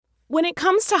When it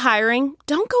comes to hiring,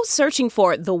 don't go searching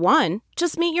for the one.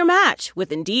 Just meet your match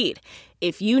with Indeed.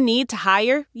 If you need to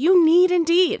hire, you need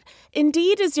Indeed.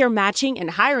 Indeed is your matching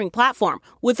and hiring platform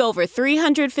with over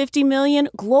 350 million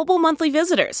global monthly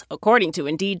visitors, according to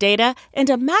Indeed data, and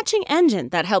a matching engine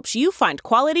that helps you find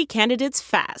quality candidates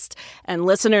fast. And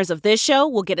listeners of this show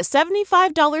will get a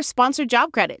 $75 sponsored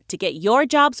job credit to get your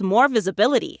jobs more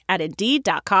visibility at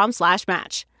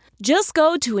Indeed.com/match. Just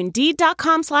go to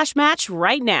Indeed.com/match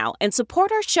right now and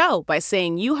support our show by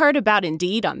saying you heard about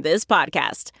Indeed on this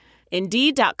podcast.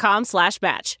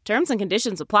 Indeed.com/match. Terms and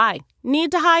conditions apply. Need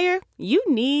to hire? You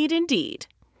need Indeed.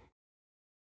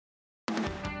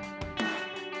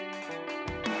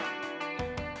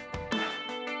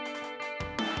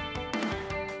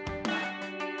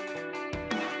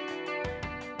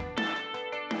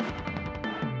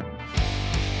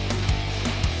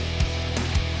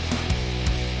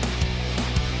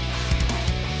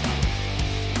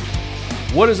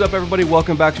 What is up, everybody?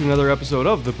 Welcome back to another episode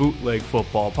of the Bootleg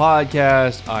Football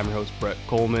Podcast. I'm your host, Brett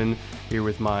Coleman, here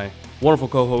with my wonderful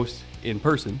co-host in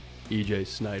person, EJ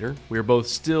Snyder. We are both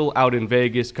still out in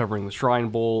Vegas covering the Shrine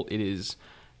Bowl. It is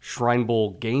Shrine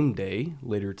Bowl game day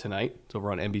later tonight. It's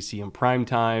over on NBC in prime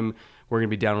time. We're going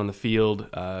to be down on the field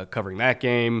covering that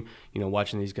game,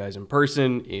 watching these guys in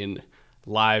person in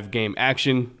live game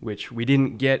action, which we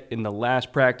didn't get in the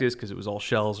last practice because it was all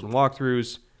shells and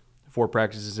walkthroughs. 4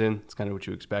 practices in, it's kind of what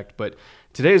you expect. But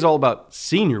today is all about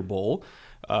Senior Bowl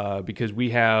because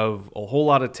we have a whole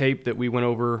lot of tape that we went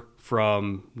over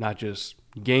from not just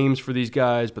games for these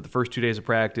guys, but the first 2 days of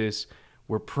practice.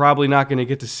 We're probably not going to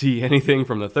get to see anything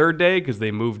from the third day because they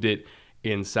moved it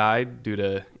inside due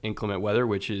to inclement weather,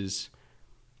 which is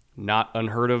not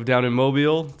unheard of down in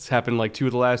Mobile. It's happened like 2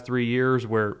 of the last 3 years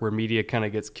where media kind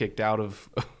of gets kicked out of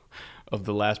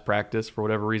the last practice for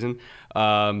whatever reason.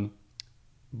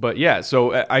 But yeah,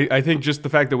 so I think just the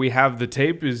fact that we have the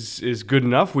tape is good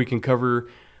enough. We can cover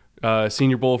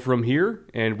Senior Bowl from here,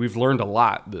 and we've learned a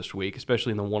lot this week,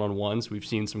 especially in the one-on-ones. We've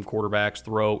seen some quarterbacks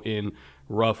throw in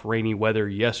rough, rainy weather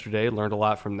yesterday, learned a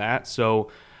lot from that.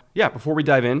 So yeah, before we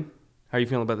dive in, how are you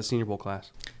feeling about the Senior Bowl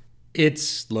class?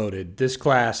 It's loaded. This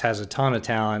class has a ton of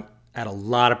talent at a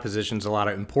lot of positions, a lot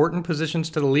of important positions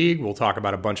to the league. We'll talk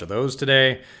about a bunch of those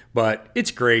today, but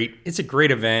it's great. It's a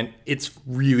great event. It's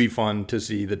really fun to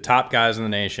see the top guys in the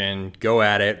nation go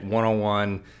at it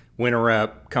one-on-one, win a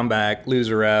rep, come back, lose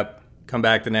a rep, come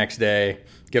back the next day,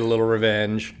 get a little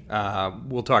revenge.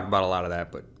 We'll talk about a lot of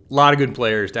that, but a lot of good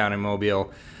players down in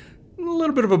Mobile. A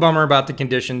little bit of a bummer about the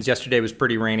conditions. Yesterday was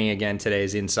pretty rainy. Again,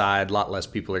 today's inside. A lot less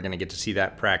people are going to get to see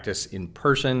that practice in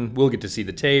person. We'll get to see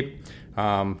the tape.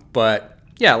 But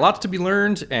yeah, lots to be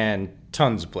learned and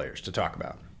tons of players to talk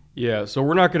about. Yeah, so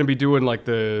we're not going to be doing like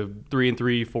the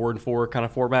 3-3, 4-4 kind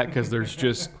of format because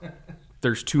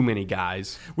there's too many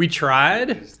guys. We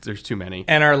tried. There's too many.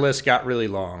 And our list got really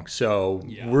long. So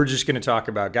We're just going to talk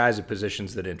about guys at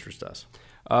positions that interest us.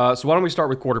 So why don't we start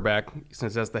with quarterback,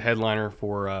 since that's the headliner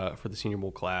for the Senior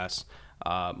Bowl class.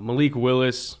 Malik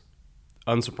Willis,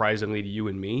 unsurprisingly to you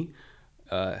and me,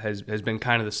 has been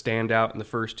kind of the standout in the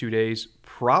first 2 days,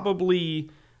 probably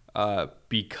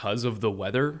because of the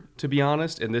weather, to be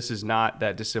honest. And this is not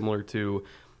that dissimilar to,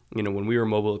 when we were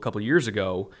mobile a couple of years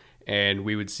ago, and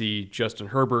we would see Justin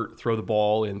Herbert throw the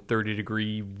ball in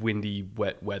 30-degree, windy,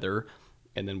 wet weather,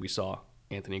 and then we saw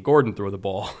Anthony Gordon throw the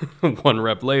ball 1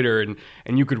 rep later,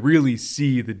 and you could really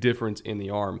see the difference in the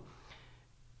arm.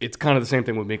 It's kind of the same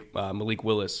thing with Malik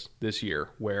Willis this year,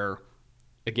 where,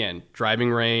 again,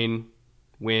 driving rain,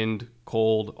 wind,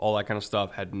 cold, all that kind of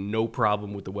stuff, had no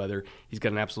problem with the weather. He's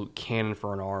got an absolute cannon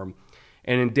for an arm.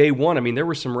 And in day one, there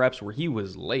were some reps where he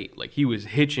was late. Like, he was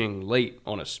hitching late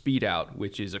on a speed out,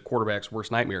 which is a quarterback's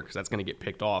worst nightmare because that's going to get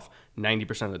picked off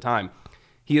 90% of the time.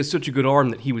 He has such a good arm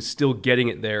that he was still getting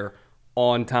it there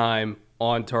on time,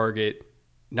 on target,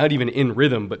 not even in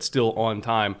rhythm, but still on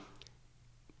time.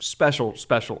 Special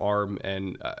arm.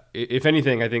 And if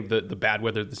anything, I think the bad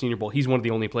weather at the Senior Bowl, he's one of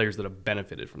the only players that have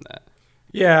benefited from that.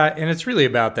 Yeah, and it's really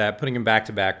about that, putting him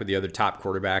back-to-back with the other top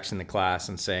quarterbacks in the class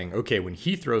and saying, okay, when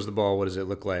he throws the ball, what does it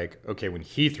look like? Okay, when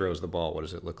he throws the ball, what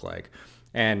does it look like?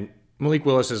 And Malik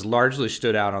Willis has largely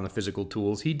stood out on the physical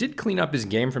tools. He did clean up his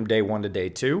game from day 1 to day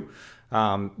 2.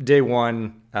 Day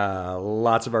 1,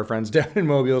 lots of our friends down in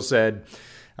Mobile said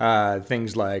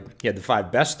things like he had the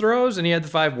 5 best throws and he had the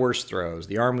 5 worst throws.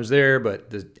 The arm was there,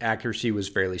 but the accuracy was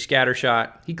fairly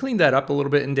scattershot. He cleaned that up a little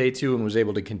bit in day 2 and was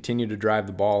able to continue to drive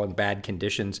the ball in bad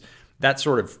conditions. That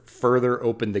sort of further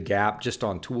opened the gap just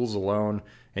on tools alone.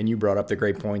 And you brought up the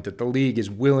great point that the league is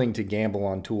willing to gamble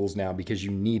on tools now because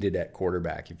you need it at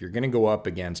quarterback. If you're going to go up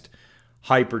against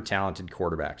hyper-talented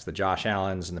quarterbacks, the Josh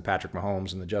Allens and the Patrick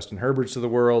Mahomes and the Justin Herberts of the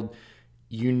world.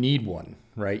 You need one,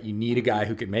 right? You need a guy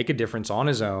who can make a difference on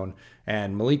his own.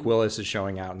 And Malik Willis is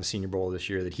showing out in the Senior Bowl this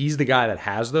year that he's the guy that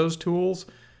has those tools.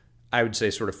 I would say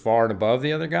sort of far and above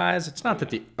the other guys. It's not that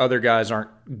the other guys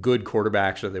aren't good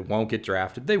quarterbacks or they won't get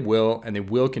drafted. They will, and they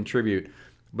will contribute.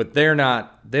 But they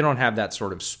don't have that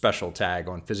sort of special tag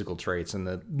on physical traits. And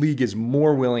the league is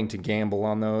more willing to gamble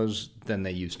on those than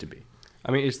they used to be.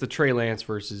 I mean, it's the Trey Lance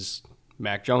versus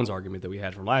Mac Jones argument that we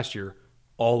had from last year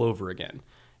all over again.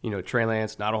 Trey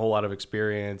Lance, not a whole lot of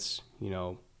experience,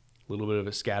 a little bit of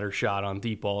a scatter shot on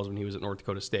deep balls when he was at North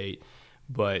Dakota State,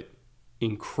 but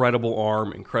incredible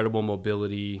arm, incredible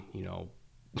mobility,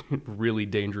 really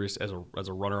dangerous as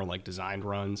a runner on like designed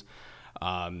runs.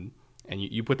 And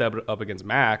you put that up against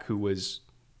Mac, who was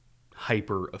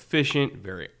hyper efficient,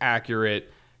 very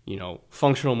accurate,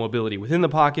 functional mobility within the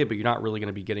pocket, but you're not really going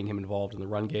to be getting him involved in the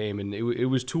run game. And it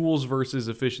was tools versus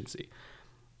efficiency.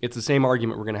 It's the same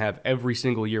argument we're going to have every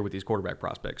single year with these quarterback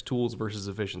prospects, tools versus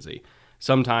efficiency.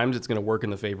 Sometimes it's going to work in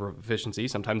the favor of efficiency.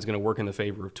 Sometimes it's going to work in the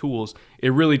favor of tools. It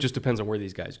really just depends on where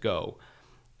these guys go.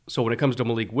 So when it comes to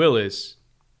Malik Willis,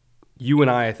 you and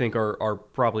I think, are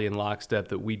probably in lockstep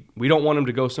that we don't want him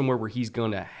to go somewhere where he's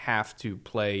going to have to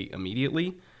play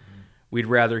immediately. Mm-hmm. We'd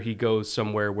rather he goes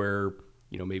somewhere where,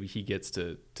 maybe he gets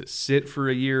to sit for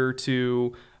a year or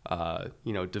two,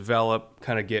 develop,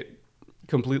 kind of get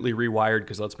completely rewired,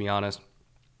 because let's be honest,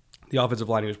 the offensive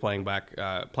line he was playing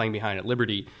behind at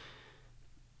Liberty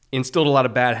instilled a lot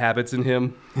of bad habits in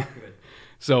him.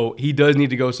 So he does need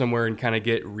to go somewhere and kind of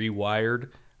get rewired.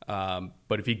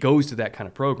 But if he goes to that kind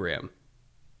of program,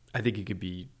 I think he could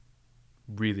be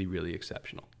really, really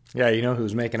exceptional. Yeah,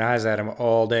 who's making eyes at him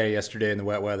all day yesterday in the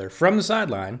wet weather from the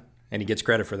sideline, and he gets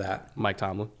credit for that. Mike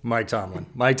Tomlin. Mike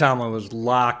Tomlin was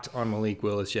locked on Malik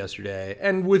Willis yesterday,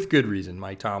 and with good reason.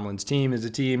 Mike Tomlin's team is a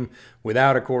team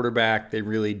without a quarterback. They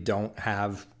really don't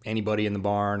have anybody in the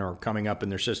barn or coming up in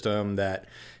their system that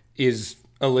is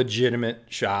a legitimate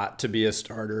shot to be a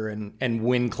starter and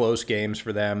win close games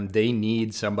for them. They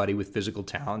need somebody with physical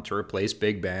talent to replace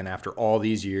Big Ben after all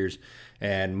these years,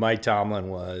 and Mike Tomlin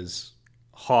was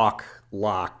hawk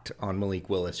locked on Malik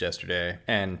Willis yesterday,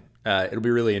 and it'll be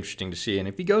really interesting to see. And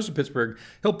if he goes to Pittsburgh,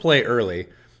 he'll play early.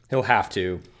 He'll have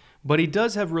to. But he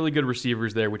does have really good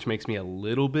receivers there, which makes me a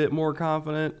little bit more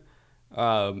confident.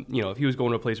 If he was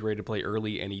going to a place ready to play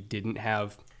early and he didn't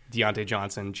have Deontay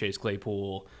Johnson, Chase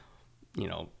Claypool,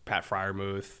 Pat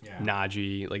Freiermuth,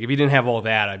 Najee. Like, if he didn't have all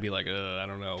that, I'd be like, I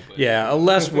don't know. But. Yeah, a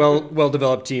less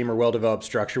well-developed team or well-developed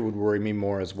structure would worry me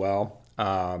more as well.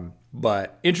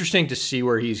 But interesting to see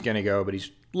where he's going to go, but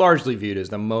he's largely viewed as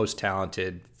the most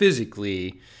talented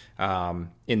physically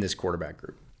in this quarterback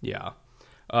group. Yeah.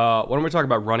 Why don't we talk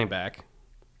about running back,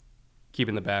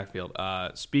 keeping the backfield?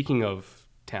 Speaking of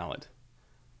talent,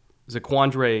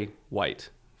 Zaquandre White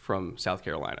from South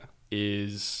Carolina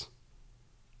he's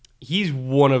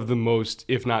one of the most,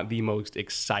 if not the most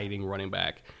exciting running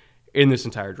back in this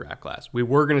entire draft class. We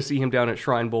were going to see him down at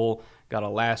Shrine Bowl, got a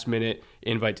last-minute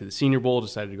invite to the Senior Bowl,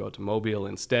 decided to go to Mobile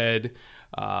instead,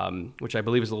 which I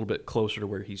believe is a little bit closer to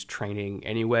where he's training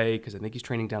anyway, because I think he's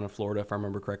training down in Florida, if I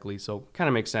remember correctly, so kind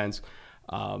of makes sense.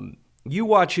 You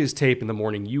watch his tape in the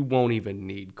morning, you won't even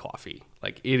need coffee.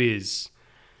 He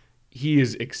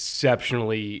is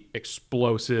exceptionally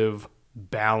explosive,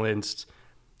 balanced.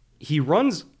 He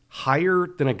runs higher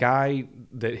than a guy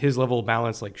that his level of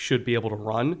balance should be able to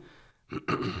run.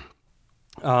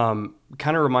 Kind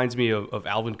of reminds me of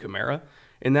Alvin Kamara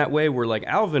in that way, where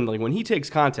Alvin, when he takes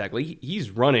contact,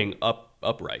 he's running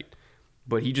upright,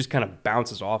 but he just kind of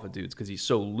bounces off of dudes because he's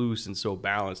so loose and so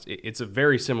balanced. It's a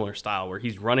very similar style where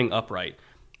he's running upright,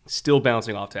 still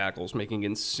bouncing off tackles, making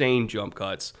insane jump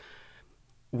cuts.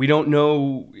 We don't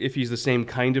know if he's the same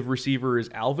kind of receiver as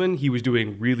Alvin. He was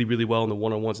doing really, really well in the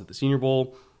one-on-ones at the Senior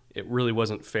Bowl. It really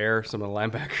wasn't fair. Some of the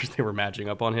linebackers, they were matching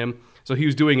up on him. So he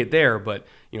was doing it there, but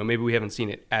maybe we haven't seen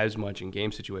it as much in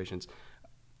game situations.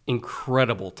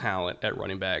 Incredible talent at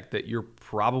running back that you're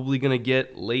probably going to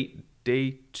get late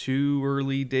day 2,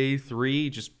 early day 3,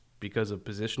 just because of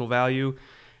positional value.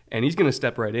 And he's going to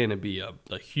step right in and be a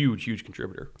huge, huge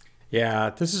contributor.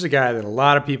 Yeah, this is a guy that a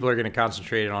lot of people are going to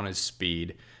concentrate on his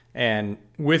speed. And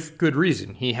with good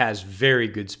reason. He has very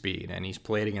good speed, and he's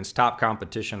played against top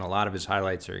competition. A lot of his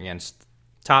highlights are against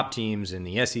top teams in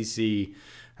the SEC,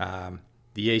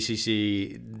 the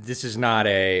ACC. This is not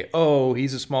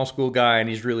he's a small school guy and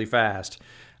he's really fast.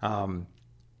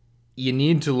 you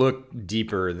need to look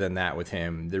deeper than that with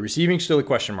him. The receiving's still a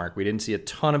question mark. We didn't see a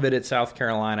ton of it at South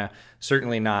Carolina,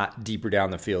 certainly not deeper down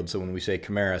the field. So when we say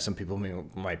Kamara, some people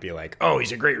might be like, oh,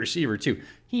 he's a great receiver too.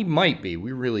 He might be.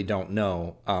 We really don't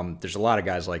know. There's a lot of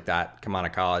guys like that come out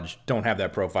of college, don't have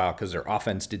that profile because their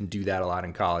offense didn't do that a lot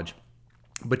in college.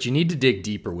 But you need to dig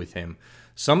deeper with him.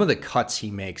 Some of the cuts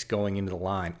he makes going into the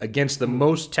line against the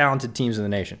most talented teams in the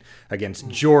nation, against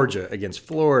Georgia, against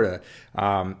Florida,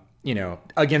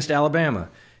 against Alabama.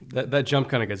 That jump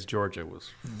kind of against Georgia was...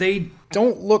 They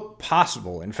don't look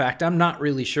possible. In fact, I'm not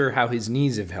really sure how his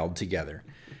knees have held together.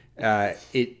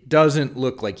 It doesn't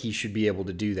look like he should be able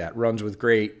to do that. Runs with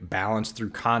great balance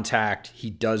through contact.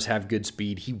 He does have good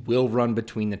speed. He will run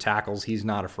between the tackles. He's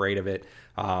not afraid of it.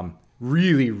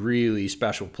 Really, really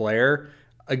special player.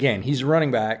 Again, he's a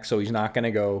running back, so he's not going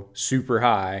to go super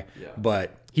high,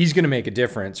 but he's going to make a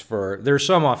difference there's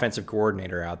some offensive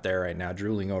coordinator out there right now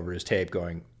drooling over his tape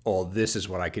going, oh, this is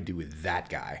what I could do with that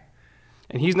guy.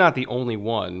 And he's not the only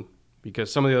one,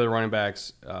 because some of the other running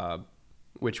backs,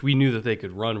 which we knew that they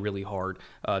could run really hard,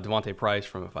 Devontae Price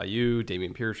from FIU,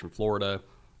 Dameon Pierce from Florida.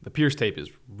 The Pierce tape is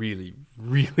really,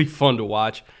 really fun to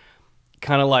watch.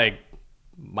 Kind of like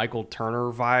Michael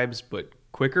Turner vibes, but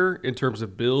quicker in terms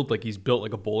of build. Like, he's built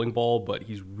like a bowling ball, but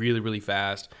he's really, really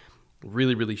fast,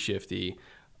 really, really shifty.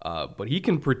 But he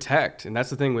can protect, and that's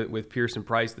the thing with Pierce and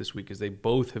Price this week, is they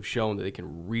both have shown that they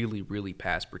can really, really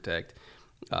pass protect.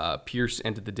 Pierce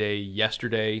ended the day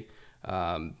yesterday.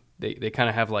 They kind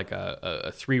of have like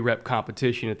a 3-rep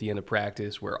competition at the end of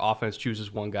practice where offense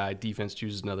chooses one guy, defense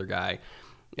chooses another guy,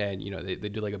 and they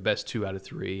do like a best 2 out of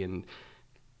 3, and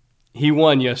he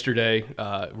won yesterday.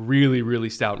 Really, really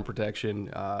stout in protection.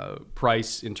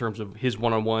 Price, in terms of his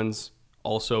one-on-ones,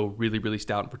 also really, really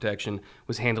stout in protection,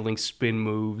 was handling spin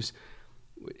moves.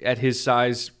 At his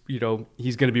size,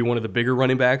 he's going to be one of the bigger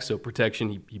running backs, so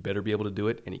protection, he better be able to do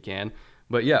it, and he can.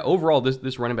 But yeah, overall,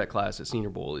 this running back class at Senior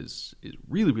Bowl is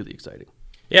really, really exciting.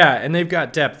 Yeah, and they've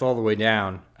got depth all the way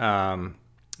down.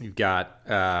 You've got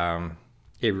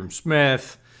Abram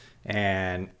Smith,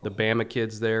 and the Bama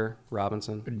kids there,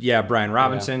 Robinson. Yeah, Brian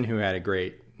Robinson, who had a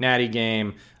great natty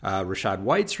game. Rashad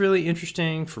White's really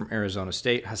interesting from Arizona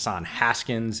State. Hassan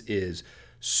Haskins is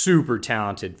super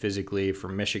talented physically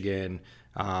from Michigan.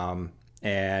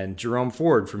 And Jerome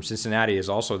Ford from Cincinnati is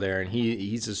also there. And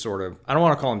he's a sort of, I don't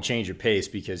want to call him change of pace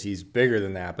because he's bigger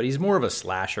than that, but he's more of a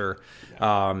slasher.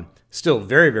 Still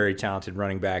very, very talented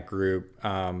running back group.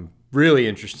 Really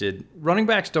interested. Running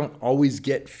backs don't always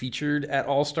get featured at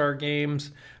all-star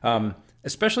games,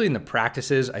 especially in the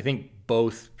practices. I think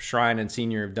both Shrine and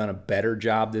Senior have done a better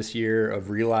job this year of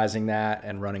realizing that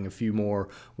and running a few more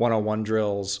one-on-one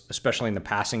drills, especially in the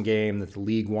passing game that the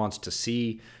league wants to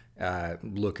see.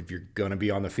 Look, if you're going to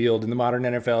be on the field in the modern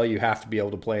NFL, you have to be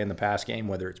able to play in the pass game,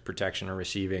 whether it's protection or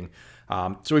receiving.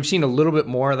 So we've seen a little bit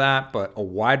more of that, but a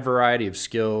wide variety of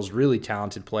skills, really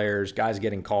talented players, guys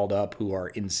getting called up who are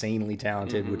insanely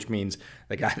talented, which means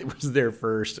the guy that was there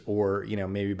first or,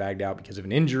 maybe bagged out because of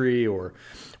an injury or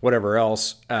whatever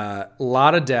else. A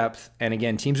lot of depth. And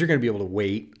again, teams are going to be able to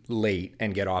wait late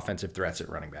and get offensive threats at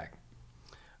running back.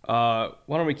 Why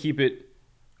don't we keep it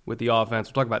with the offense?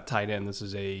 We'll talk about tight end. This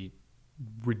is a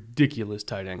ridiculous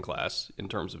tight end class in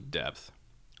terms of depth.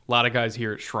 A lot of guys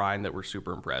here at Shrine that were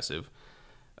super impressive.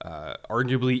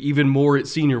 Arguably even more at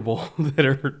Senior Bowl that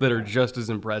are just as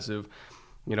impressive.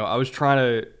 I was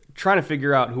trying to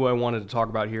figure out who I wanted to talk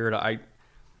about here, and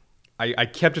I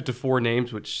kept it to 4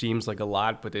 names, which seems like a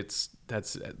lot, but that's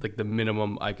like the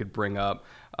minimum I could bring up.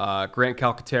 Grant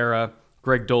Calcaterra,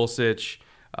 Greg Dulcich,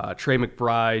 Trey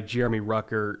McBride, Jeremy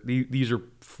Rucker. These are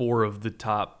 4 of the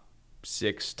top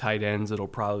 6 tight ends that'll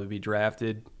probably be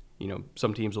drafted.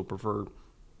 Some teams will prefer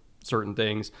certain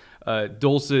things.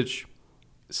 Dulcich,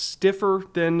 stiffer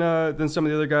than some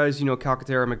of the other guys.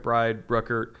 Calcaterra, McBride,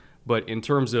 Rucker. But in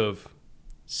terms of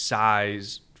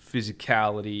size,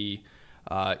 physicality,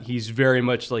 he's very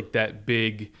much like that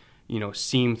big,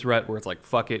 seam threat where it's like,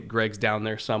 fuck it, Greg's down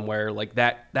there somewhere. Like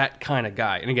that kind of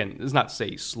guy. And again, it's not to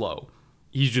say he's slow.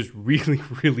 He's just really,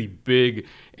 really big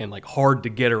and like hard to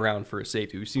get around for a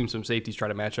safety. We've seen some safeties try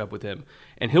to match up with him,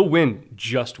 and he'll win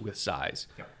just with size.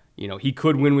 Yeah. He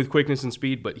could win with quickness and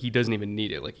speed, but he doesn't even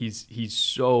need it. Like he's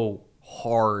so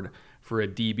hard for a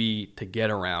DB to get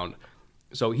around.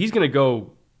 So he's going to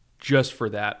go just for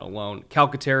that alone.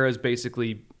 Calcaterra is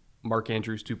basically Mark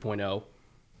Andrews 2.0,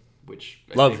 which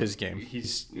love his game.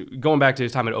 He's going back to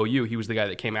his time at OU. He was the guy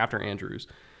that came after Andrews.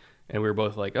 And we were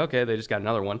both like, okay, they just got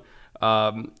another one.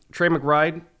 Trey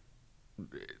McBride,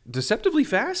 deceptively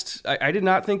fast. I did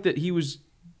not think that he was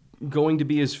going to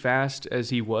be as fast as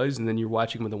he was, and then you're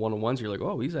watching him in the one-on-ones, you're like,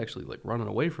 oh, he's actually like running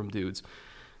away from dudes.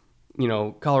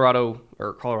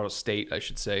 Colorado State, I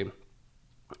should say,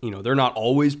 they're not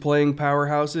always playing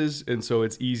powerhouses, and so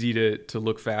it's easy to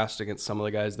look fast against some of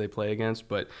the guys they play against.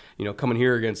 But, coming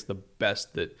here against the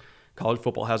best that college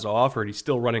football has to offer, and he's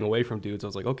still running away from dudes, I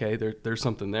was like, okay, there's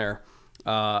something there.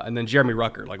 And then Jeremy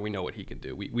Ruckert, like, we know what he can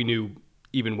do. We knew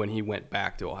even when he went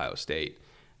back to Ohio State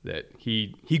that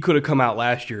he could have come out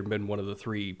last year and been one of the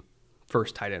 3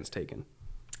 first tight ends taken.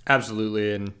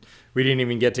 Absolutely, and we didn't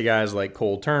even get to guys like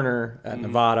Cole Turner at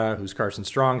Nevada, who's Carson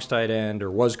Strong's tight end, or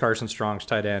was Carson Strong's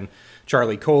tight end.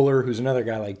 Charlie Kohler, who's another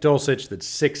guy like Dulcich that's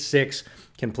 6'6",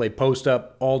 can play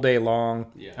post-up all day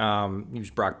long. Yeah. He was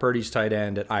Brock Purdy's tight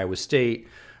end at Iowa State.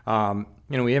 We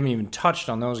haven't even touched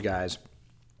on those guys.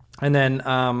 And then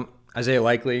Isaiah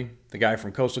Likely, the guy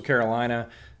from Coastal Carolina.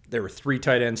 There were 3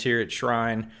 tight ends here at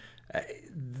Shrine.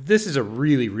 This is a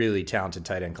really, really talented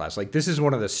tight end class. Like, this is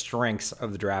one of the strengths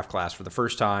of the draft class for the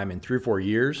first time in 3 or 4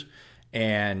 years.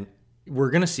 And we're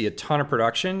going to see a ton of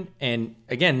production. And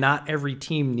again, not every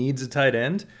team needs a tight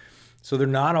end. So they're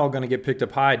not all going to get picked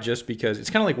up high just because it's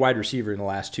kind of like wide receiver in the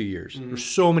last 2 years. Mm-hmm. There's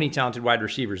so many talented wide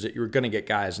receivers that you're going to get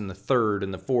guys in the 3rd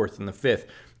and the 4th and the 5th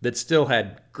that still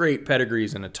had great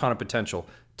pedigrees and a ton of potential.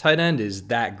 Tight end is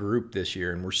that group this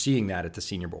year, and we're seeing that at the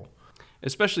Senior Bowl.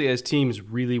 Especially as teams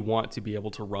really want to be able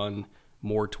to run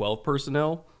more 12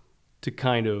 personnel to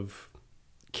kind of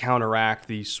counteract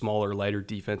these smaller, lighter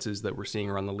defenses that we're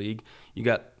seeing around the league. You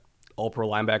got all-pro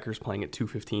linebackers playing at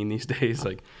 215 these days.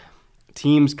 Like,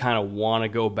 teams kind of want to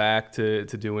go back to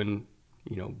doing,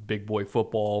 big boy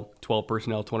football, 12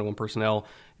 personnel, 21 personnel.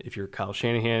 If you're Kyle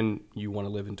Shanahan, you want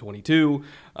to live in 22.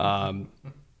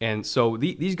 And so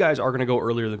these guys are going to go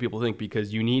earlier than people think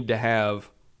because you need to have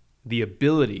the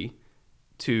ability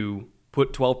to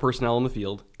put 12 personnel on the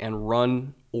field and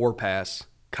run or pass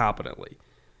competently.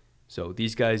 So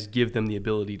these guys give them the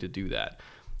ability to do that.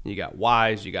 You got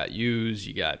Ys, you got U's,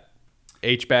 you got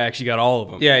H-backs, you got all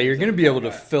of them. Yeah, you're going to be able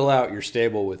to fill out your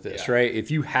stable with this, right? If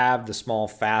you have the small,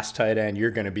 fast tight end, you're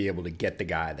going to be able to get the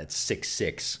guy that's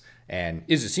 6'6", and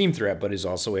is a seam threat, but is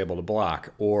also able to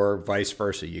block, or vice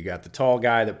versa. You got the tall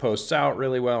guy that posts out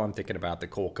really well. I'm thinking about the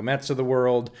Cole Kmets of the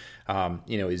world.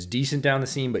 Is decent down the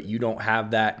seam, but you don't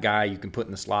have that guy you can put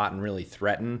in the slot and really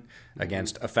threaten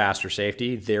against a faster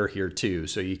safety. They're here too,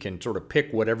 so you can sort of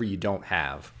pick whatever you don't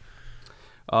have.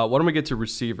 Why don't we get to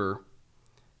receiver?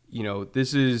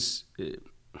 This is,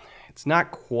 it's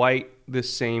not quite the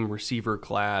same receiver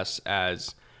class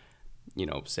as,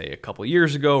 say a couple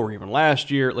years ago or even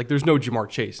last year. Like, there's no Jamar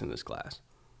Chase in this class.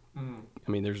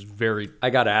 I mean, there's I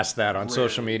got asked that on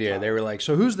social media. They were like,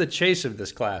 so who's the Chase of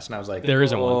this class? And I was like, there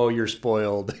isn't one. Oh, you're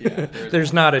spoiled. Yeah,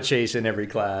 there's not a Chase in every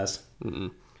class.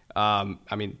 I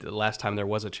mean, the last time there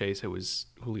was a Chase, it was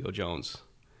Julio Jones.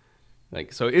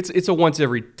 So it's a once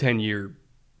every 10-year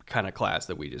kind of class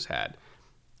that we just had.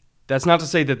 That's not to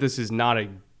say that this is not a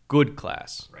good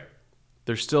class. Right.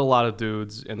 There's still a lot of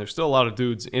dudes, and there's still a lot of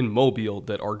dudes in Mobile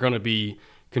that are going to be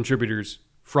contributors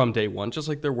from day one, just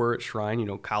like there were at Shrine.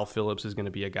 Kyle Phillips is going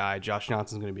to be a guy. Josh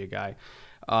Johnson's going to be a guy.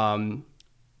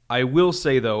 I will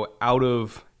say, though, out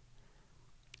of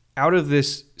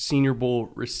this Senior Bowl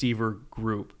receiver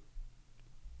group,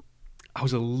 I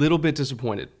was a little bit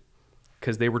disappointed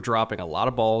because they were dropping a lot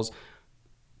of balls.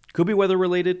 Could be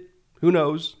weather-related. Who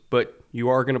knows? But you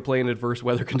are going to play in adverse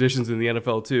weather conditions in the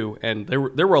NFL too. And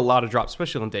there were a lot of drops,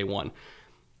 especially on day one.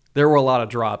 There were a lot of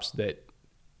drops that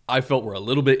I felt were a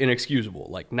little bit inexcusable.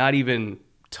 Like, not even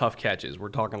tough catches. We're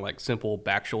talking like simple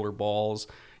back shoulder balls.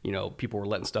 People were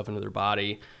letting stuff into their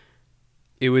body.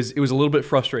 It was a little bit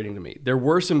frustrating to me. There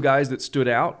were some guys that stood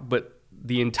out, but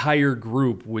the entire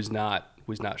group was not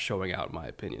showing out, in my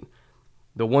opinion.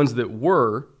 The ones that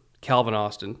were, Calvin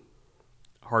Austin,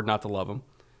 hard not to love him.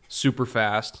 Super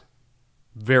fast,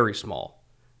 very small.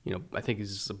 I think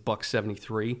he's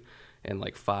 $173 and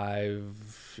like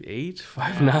 5'8",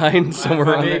 5'9", somewhere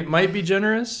around there. Might be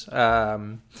generous.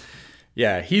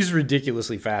 He's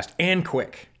ridiculously fast and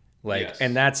quick. Yes.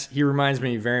 And he reminds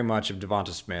me very much of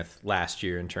Devonta Smith last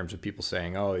year in terms of people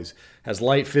saying, oh, he has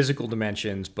light physical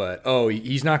dimensions, but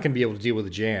he's not going to be able to deal with a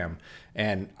jam.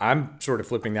 And I'm sort of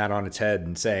flipping that on its head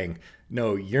and saying,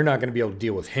 no, you're not going to be able to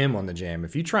deal with him on the jam.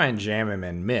 If you try and jam him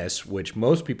and miss, which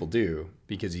most people do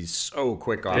because he's so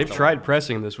quick off. They've tried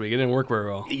pressing him this week. It didn't work very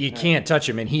well. You can't touch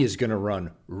him, and he is going to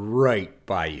run right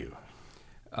by you.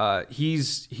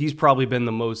 He's probably been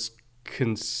the most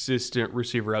consistent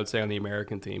receiver, I would say, on the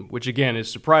American team, which, again, is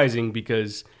surprising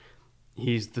because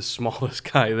he's the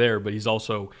smallest guy there, but he's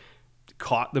also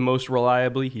caught the most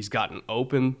reliably. He's gotten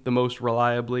open the most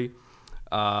reliably.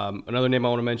 Another name I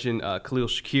want to mention, Khalil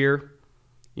Shakir.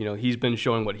 He's been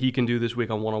showing what he can do this week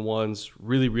on one-on-ones.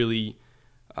 Really, really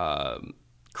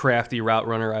crafty route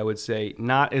runner, I would say.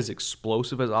 Not as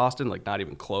explosive as Austin, like not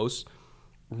even close.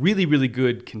 Really, really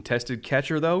good contested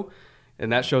catcher, though,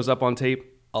 and that shows up on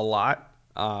tape a lot.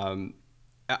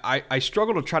 I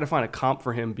struggle to try to find a comp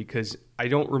for him because I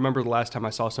don't remember the last time I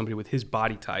saw somebody with his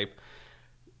body type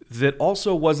that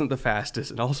also wasn't the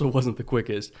fastest and also wasn't the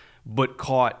quickest, but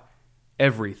caught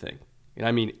everything. And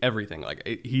I mean everything. Like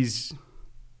he's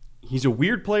a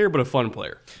weird player, but a fun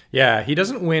player. Yeah, he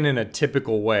doesn't win in a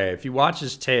typical way. If you watch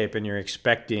his tape and you're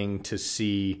expecting to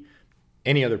see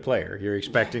any other player, you're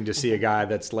expecting to see a guy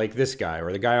that's like this guy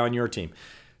or the guy on your team.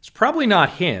 It's probably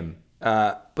not him,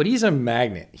 but he's a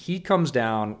magnet. He comes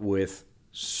down with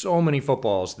so many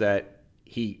footballs that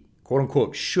he,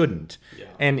 quote-unquote, shouldn't. Yeah.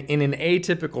 And in an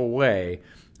atypical way,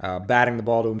 batting the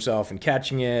ball to himself and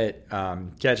catching it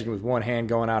with one hand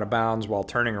going out of bounds while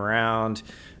turning around.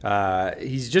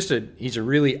 He's a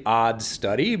really odd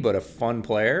study, but a fun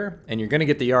player, and you're going to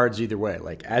get the yards either way.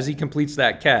 Like, as he completes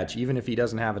that catch, even if he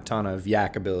doesn't have a ton of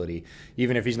yak ability,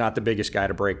 even if he's not the biggest guy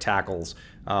to break tackles,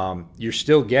 you're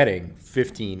still getting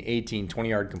 15, 18,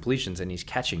 20-yard completions, and he's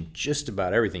catching just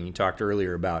about everything. You talked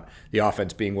earlier about the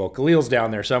offense being, well, Khalil's down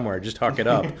there somewhere, just huck it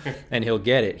up, and he'll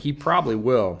get it. He probably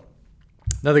will.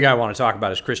 Another guy I want to talk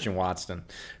about is Christian Watson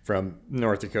from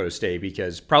North Dakota State,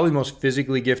 because probably the most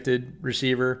physically gifted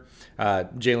receiver.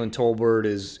 Jalen Tolbert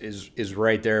is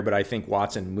right there, but I think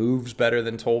Watson moves better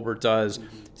than Tolbert does.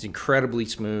 He's incredibly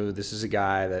smooth. This is a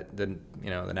guy that the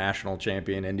national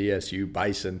champion NDSU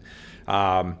Bison,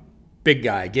 big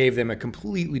guy, gave them a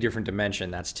completely different dimension.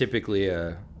 That's typically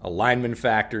a lineman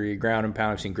factory, ground and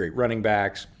pound. I've seen great running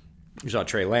backs. You saw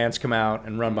Trey Lance come out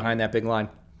and run behind that big line.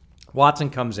 Watson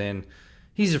comes in.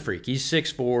 He's a freak. He's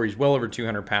 6'4". He's well over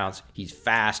 200 pounds. He's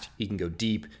fast. He can go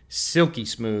deep, silky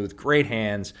smooth, great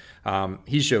hands.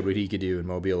 He showed what he could do in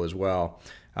Mobile as well.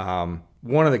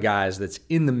 One of the guys that's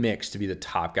in the mix to be the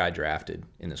top guy drafted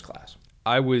in this class.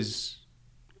 I was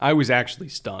actually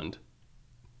stunned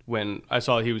when I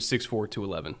saw he was 6'4",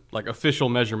 211. Like official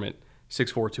measurement,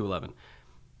 6'4", 211.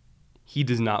 He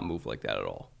does not move like that at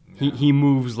all. No. He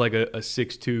moves like a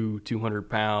 6'2", 200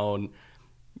 pound,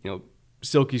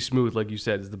 silky smooth, like you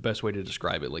said, is the best way to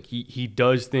describe it. Like he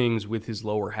does things with his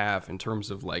lower half in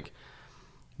terms of like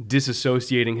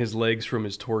disassociating his legs from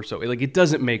his torso. Like it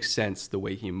doesn't make sense the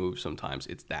way he moves sometimes.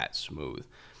 It's that smooth.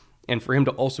 And for him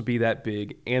to also be that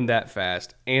big and that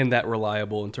fast and that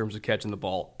reliable in terms of catching the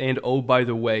ball, and oh, by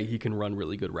the way, he can run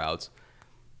really good routes.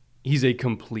 He's a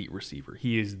complete receiver.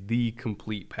 He is the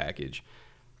complete package.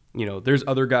 There's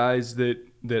other guys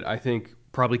that I think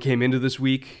probably came into this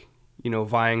week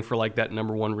vying for like that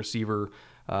number one receiver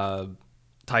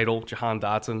title, Jahan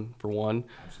Dotson for one.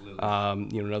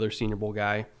 Absolutely. Another Senior Bowl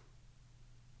guy.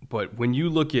 But when you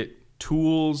look at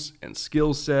tools and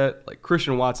skill set, like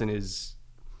Christian Watson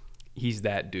he's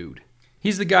that dude.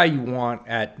 He's the guy you want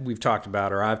I've talked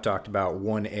about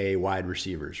 1A wide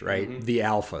receivers, right? Mm-hmm. The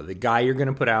alpha, the guy you're going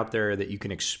to put out there that you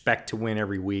can expect to win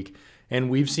every week.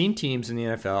 And we've seen teams in the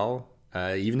NFL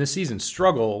even this season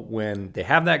struggle when they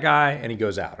have that guy and he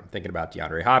goes out. I'm thinking about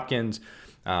DeAndre Hopkins.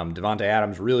 Devontae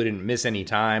Adams really didn't miss any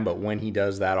time, but when he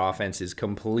does, that offense is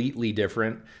completely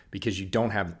different because you don't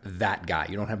have that guy.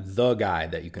 You don't have the guy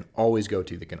that you can always go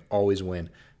to, that can always win.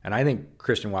 And I think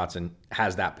Christian Watson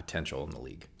has that potential in the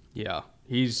league. Yeah.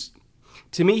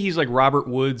 To me, he's like Robert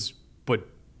Woods, but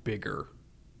bigger.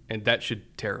 And that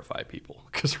should terrify people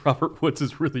because Robert Woods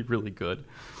is really, really good.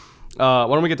 Why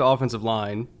don't we get to offensive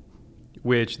line?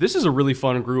 Which this is a really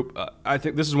fun group. I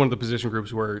think this is one of the position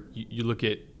groups where you look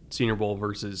at Senior Bowl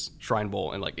versus Shrine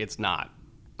Bowl and like it's not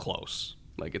close.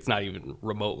 Like it's not even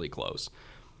remotely close.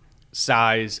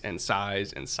 Size and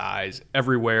size and size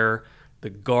everywhere. The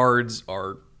guards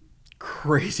are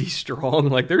crazy strong.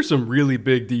 Like there's some really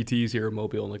big DTs here in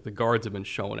Mobile, and like the guards have been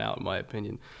showing out in my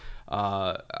opinion.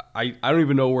 I don't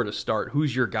even know where to start.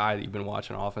 Who's your guy that you've been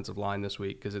watching offensive line this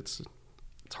week? Because it's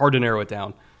hard to narrow it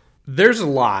down. There's a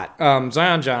lot.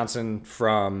 Zion Johnson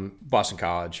from Boston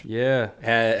College. Yeah.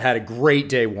 Had a great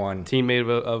day one. Teammate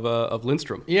of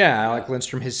Lindstrom. Yeah, Alec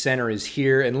Lindstrom. His center is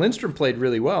here. And Lindstrom played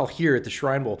really well here at the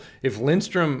Shrine Bowl. If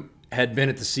Lindstrom had been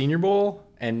at the Senior Bowl,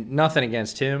 and nothing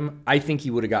against him, I think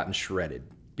he would have gotten shredded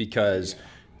because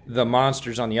the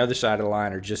monsters on the other side of the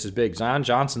line are just as big. Zion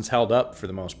Johnson's held up for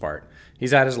the most part.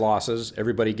 He's had his losses.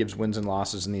 Everybody gives wins and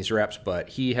losses in these reps, but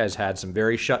he has had some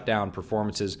very shut-down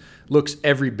performances. Looks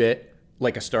every bit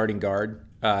like a starting guard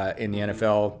in the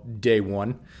NFL day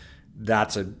one.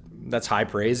 that's high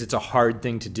praise. It's a hard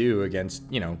thing to do against,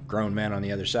 grown men on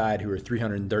the other side who are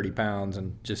 330 pounds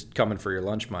and just coming for your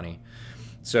lunch money.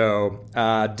 So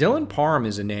Dylan Parham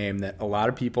is a name that a lot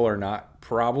of people are not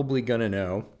probably going to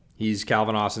know. He's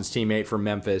Calvin Austin's teammate from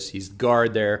Memphis. He's the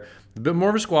guard there. A bit more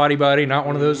of a squatty body, not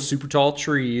one of those super tall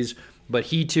trees, but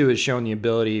he too has shown the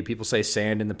ability, people say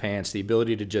sand in the pants, the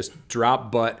ability to just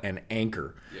drop butt and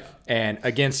anchor. Yeah. And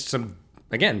against some,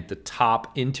 again, the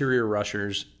top interior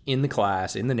rushers in the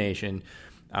class, in the nation.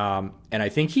 And I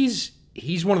think he's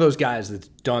one of those guys that's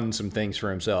done some things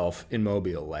for himself in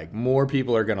Mobile. Like, more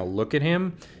people are going to look at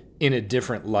him in a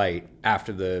different light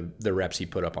after the reps he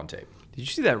put up on tape. Did you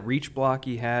see that reach block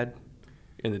he had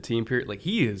in the team period? Like,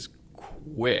 he is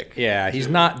quick. Yeah, he's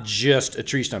not just a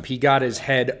tree stump. He got his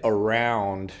head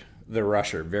around the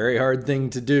rusher. Very hard thing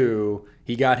to do.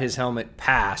 He got his helmet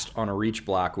past on a reach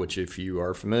block, which, if you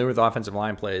are familiar with offensive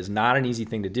line play, is not an easy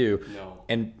thing to do. No.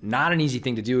 And not an easy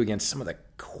thing to do against some of the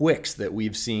quicks that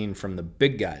we've seen from the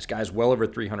big guys well over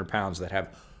 300 pounds that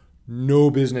have no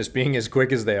business being as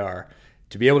quick as they are.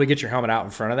 To be able to get your helmet out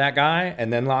in front of that guy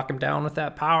and then lock him down with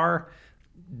that power,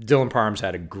 Dylan Parham's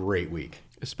had a great week.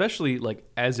 Especially like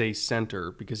as a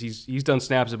center, because he's done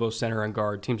snaps at both center and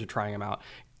guard. Teams are trying him out.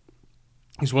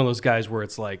 He's one of those guys where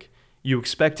it's like you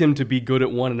expect him to be good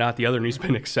at one and not the other, and he's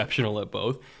been exceptional at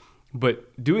both.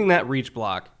 But doing that reach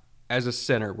block as a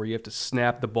center where you have to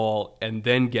snap the ball and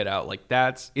then get out, like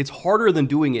it's harder than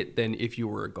doing it than if you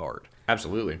were a guard.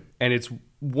 Absolutely. And it's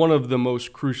one of the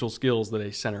most crucial skills that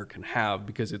a center can have,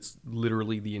 because it's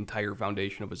literally the entire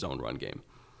foundation of his own run game.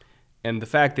 And the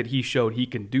fact that he showed he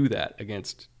can do that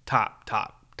against top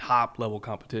level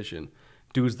competition,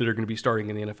 dudes that are going to be starting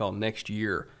in the NFL next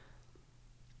year,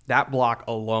 that block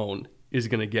alone is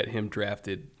going to get him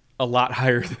drafted a lot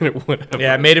higher than it would have.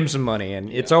 Yeah, it made him some money.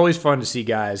 And it's always fun to see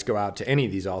guys go out to any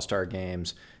of these all-star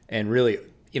games and really,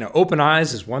 open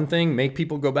eyes is one thing. Make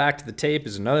people go back to the tape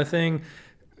is another thing.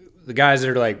 The guys that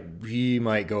are like, he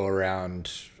might go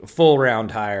around a full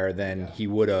round higher than he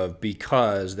would have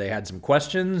because they had some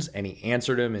questions and he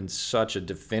answered them in such a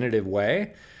definitive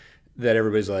way that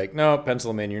everybody's like, no,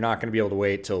 pencil him in. You're not going to be able to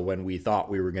wait till when we thought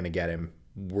we were going to get him.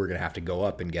 We're going to have to go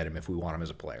up and get him if we want him as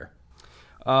a player.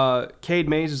 Cade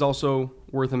Mays is also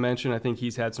worth a mention. I think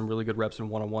he's had some really good reps in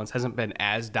one-on-ones. Hasn't been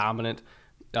as dominant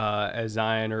as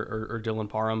Zion or Dylan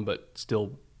Parham, but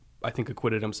still, I think,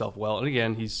 acquitted himself well. And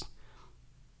again,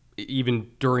 even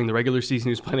during the regular season,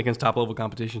 he was playing against top-level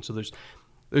competition, so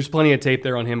there's plenty of tape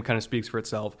there on him, kind of speaks for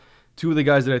itself. Two of the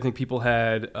guys that I think people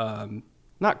had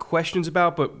not questions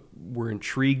about, but were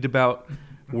intrigued about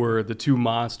were the two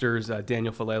monsters,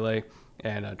 Daniel Falele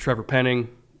and Trevor Penning,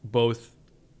 both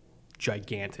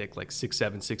gigantic, like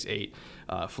 6'7", 6'8".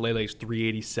 Falele's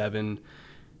 387.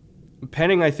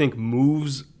 Penning, I think,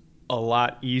 moves a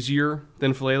lot easier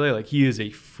than Falele. Like, he is a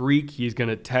freak. He's going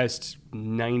to test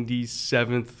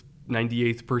 97th,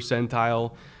 98th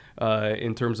percentile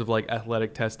in terms of like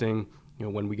athletic testing,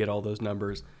 when we get all those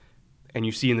numbers. And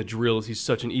you see in the drills, he's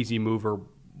such an easy mover,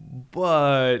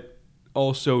 but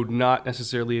also not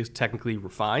necessarily as technically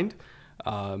refined.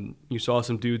 You saw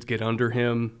some dudes get under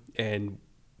him, and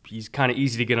he's kind of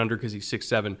easy to get under because he's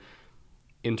 6'7".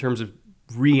 In terms of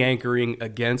re-anchoring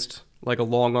against like a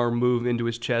long arm move into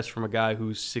his chest from a guy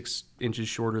who's 6 inches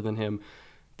shorter than him,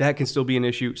 that can still be an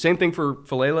issue. Same thing for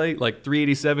Falele, like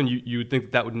 387, you would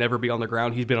think that would never be on the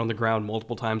ground. He's been on the ground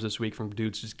multiple times this week from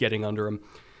dudes just getting under him.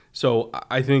 So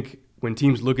I think when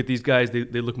teams look at these guys, they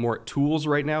look more at tools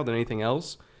right now than anything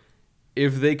else.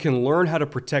 If they can learn how to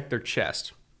protect their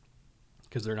chest,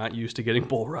 because they're not used to getting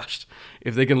bull rushed,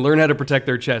 if they can learn how to protect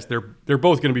their chest, they're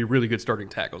both going to be really good starting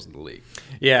tackles in the league.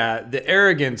 Yeah, the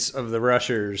arrogance of the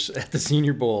rushers at the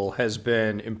Senior Bowl has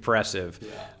been impressive.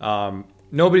 Yeah.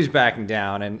 Nobody's backing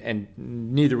down, and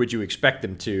neither would you expect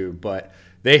them to, but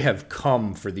they have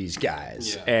come for these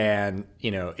guys. Yeah.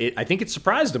 And, I think it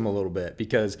surprised them a little bit,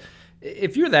 because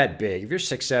if you're that big, if you're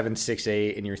 6'7",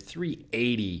 6'8", and you're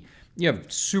 380, you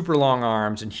have super long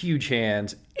arms and huge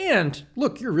hands. And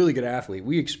look, you're a really good athlete.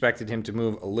 We expected him to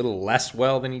move a little less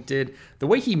well than he did. The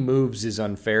way he moves is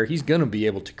unfair. He's going to be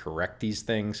able to correct these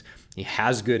things. He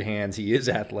has good hands. He is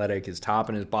athletic. His top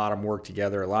and his bottom work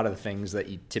together. A lot of the things that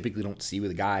you typically don't see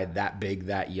with a guy that big,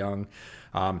 that young.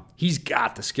 He's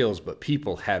got the skills, but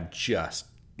people have just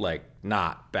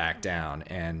not back down.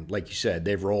 And like you said,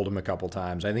 they've rolled him a couple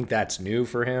times. I think that's new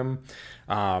for him.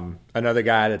 Another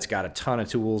guy that's got a ton of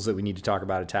tools that we need to talk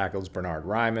about at tackle is Bernhard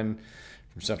Raimann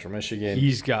from Central Michigan.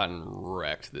 He's gotten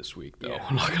wrecked this week, though. Yeah.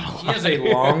 I'm not gonna lie. He has a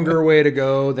longer way to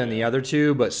go than the other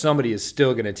two, but somebody is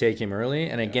still going to take him early.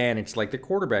 And again, it's like the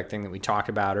quarterback thing that we talked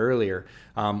about earlier.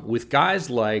 With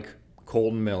guys like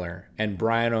Colton Miller and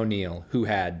Brian O'Neill, who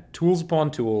had tools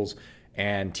upon tools,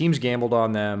 and teams gambled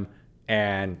on them,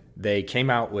 and they came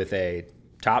out with a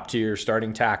top-tier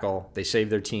starting tackle. They saved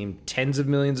their team tens of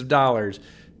millions of dollars.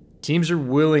 Teams are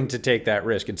willing to take that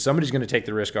risk, and somebody's going to take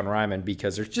the risk on Ryman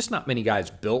because there's just not many guys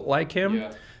built like him.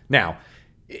 Yeah. Now,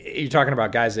 you're talking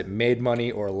about guys that made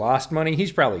money or lost money.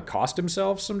 He's probably cost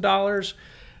himself some dollars.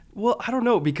 Well, I don't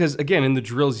know, because, again, in the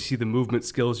drills, you see the movement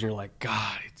skills, and you're like,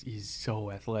 God, he's so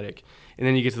athletic. And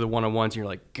then you get to the one-on-ones, and you're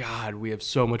like, God, we have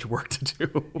so much work to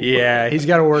do. Yeah, he's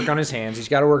got to work on his hands. He's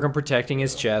got to work on protecting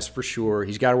his chest for sure.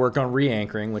 He's got to work on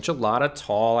re-anchoring, which a lot of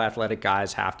tall, athletic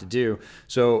guys have to do.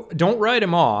 So don't write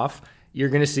him off. You're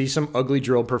going to see some ugly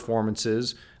drill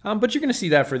performances, but you're going to see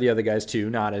that for the other guys too,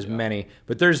 not as many.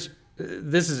 But this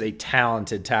is a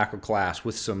talented tackle class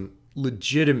with some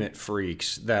legitimate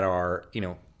freaks that are,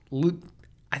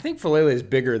 I think Faalele is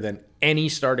bigger than any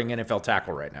starting NFL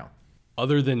tackle right now.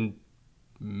 Other than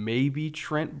maybe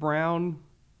Trent Brown,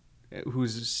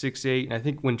 who's 6'8", and I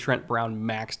think when Trent Brown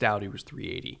maxed out, he was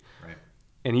 380. Right.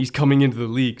 And he's coming into the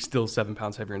league still 7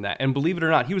 pounds heavier than that. And believe it or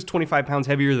not, he was 25 pounds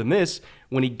heavier than this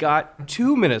when he got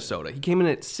to Minnesota. He came in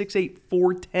at 6'8",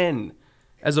 410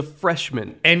 as a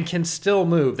freshman. And can still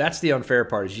move. That's the unfair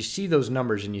part, is you see those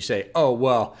numbers and you say, oh,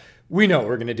 well, we know what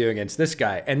we're going to do against this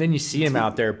guy. And then you see him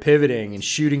out there pivoting and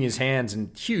shooting his hands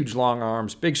and huge long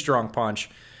arms, big strong punch.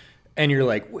 And you're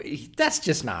like, wait, that's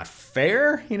just not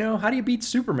fair. How do you beat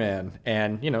Superman?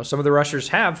 And, some of the rushers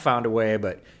have found a way,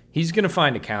 but he's going to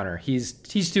find a counter. He's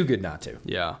too good not to.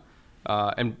 Yeah.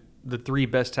 And the 3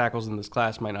 best tackles in this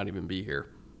class might not even be here.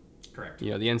 Correct.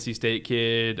 The NC State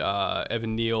kid,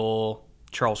 Evan Neal,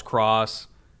 Charles Cross,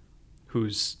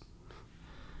 who's...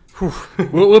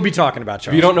 We'll be talking about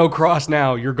Charles. If you don't know Cross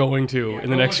now, you're going to in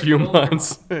the next few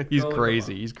months. He's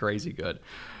crazy. He's crazy good.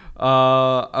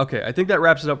 Okay, I think that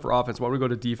wraps it up for offense. Why don't we go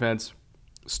to defense?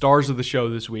 Stars of the show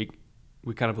this week,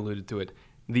 we kind of alluded to it,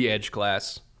 the edge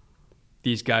class.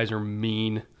 These guys are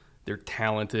mean. They're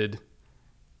talented.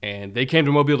 And they came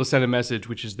to Mobile to send a message,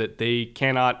 which is that they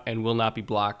cannot and will not be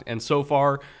blocked. And so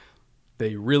far,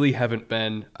 they really haven't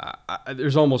been.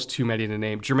 There's almost too many to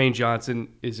name. Jermaine Johnson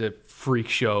is a freak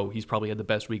show. He's probably had the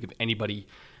best week of anybody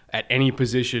at any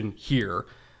position here.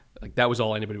 Like, that was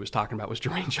all anybody was talking about was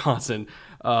Jermaine Johnson.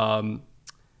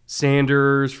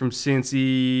 Sanders from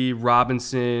Cincy,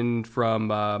 Robinson from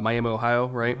Miami, Ohio,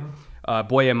 right?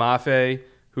 Boye Mafe,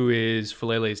 who is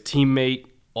Falele's teammate,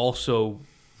 also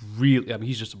really,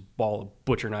 he's just a ball of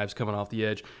butcher knives coming off the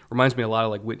edge. Reminds me a lot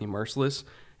of like Whitney Merciless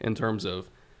in terms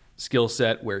of skill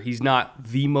set, where he's not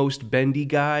the most bendy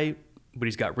guy, but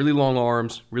he's got really long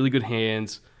arms, really good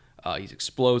hands. He's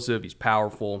explosive. He's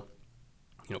powerful.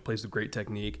 Plays with great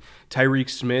technique. Tyreek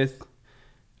Smith,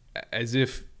 as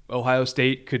if Ohio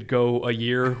State could go a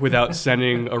year without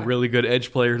sending a really good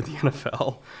edge player to the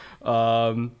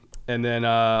NFL. And then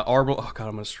Arnold. Oh God,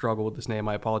 I'm going to struggle with this name.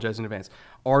 I apologize in advance.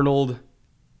 Arnold.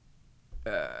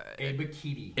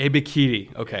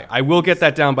 Ebiketie. Okay, yeah. I will get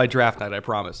that down by draft night, I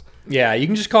promise. Yeah, you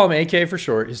can just call him AK for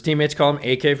short. His teammates call him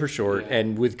AK for short,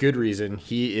 and with good reason.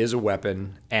 He is a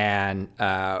weapon, and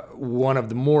one of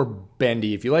the more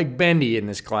bendy, if you like bendy in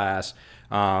this class,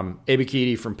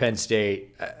 Ebiketie from Penn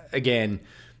State. Again,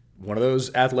 one of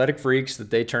those athletic freaks that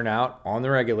they turn out on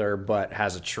the regular, but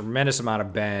has a tremendous amount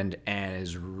of bend and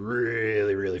is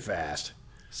really, really fast.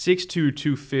 6'2",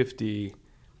 250.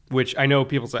 Which I know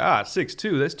people say,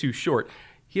 6'2", that's too short.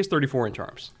 He has 34-inch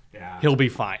arms. Yeah. He'll be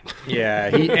fine.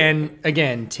 Yeah, and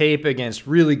again, tape against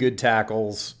really good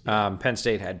tackles. Penn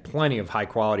State had plenty of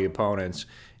high-quality opponents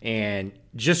and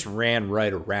just ran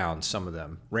right around some of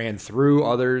them. Ran through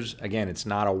others. Again, it's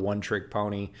not a one-trick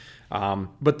pony.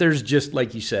 But there's just,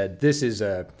 like you said, this is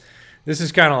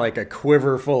kind of like a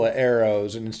quiver full of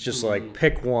arrows, and it's just like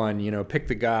pick one, pick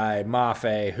the guy,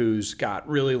 Mafe, who's got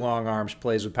really long arms,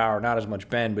 plays with power, not as much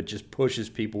bend, but just pushes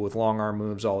people with long arm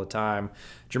moves all the time.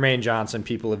 Jermaine Johnson,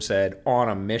 people have said, on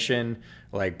a mission,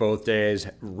 like both days,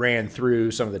 ran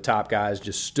through some of the top guys,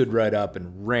 just stood right up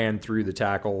and ran through the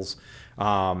tackles.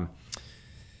 Kingsley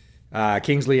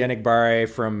Enagbare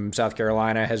from South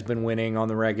Carolina has been winning on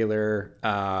the regular.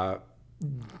 And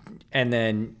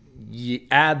then you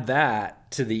add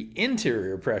that to the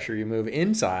interior pressure, you move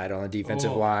inside on the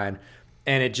defensive line,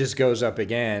 and it just goes up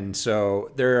again.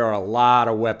 So there are a lot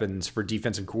of weapons for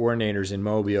defensive coordinators in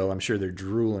Mobile. I'm sure they're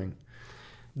drooling.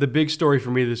 The big story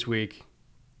for me this week,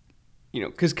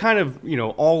 because kind of,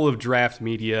 all of draft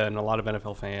media and a lot of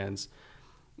NFL fans,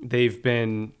 they've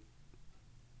been,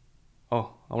 I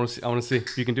want to see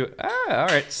if you can do it. All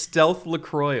right. Stealth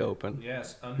LaCroix Open.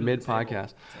 Yes.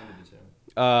 Mid-podcast.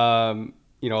 A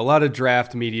lot of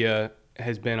draft media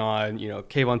has been on,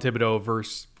 Kayvon Thibodeau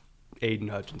versus Aiden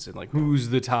Hutchinson. Like, who's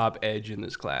the top edge in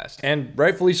this class? And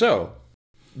rightfully so.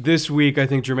 This week, I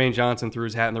think Jermaine Johnson threw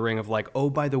his hat in the ring of like, oh,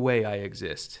 by the way, I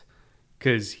exist.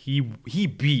 Because he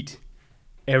beat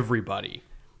everybody.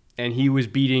 And he was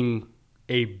beating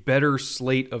a better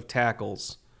slate of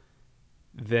tackles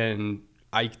than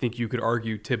I think you could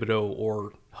argue Thibodeau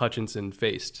or Hutchinson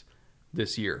faced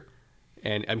this year.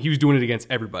 And he was doing it against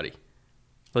everybody.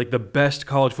 Like the best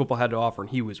college football had to offer, and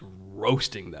he was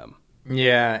roasting them.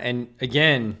 Yeah, and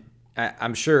again,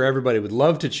 I'm sure everybody would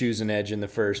love to choose an edge in the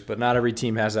first, but not every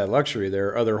team has that luxury. There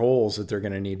are other holes that they're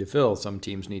going to need to fill. Some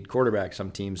teams need quarterback.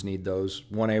 Some teams need those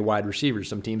 1A wide receivers.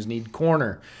 Some teams need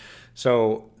corner.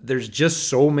 So there's just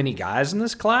so many guys in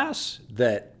this class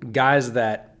that guys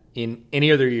that in any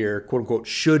other year, quote unquote,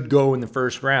 should go in the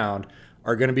first round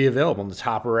are going to be available in the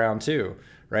top of round 2.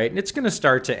 Right? And it's going to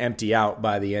start to empty out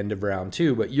by the end of round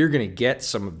 2, but you're going to get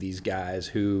some of these guys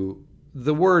who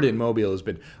the word in Mobile has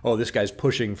been, oh, this guy's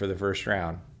pushing for the first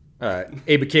round.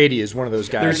 Abakady is one of those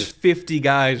guys. There's 50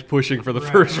 guys pushing for the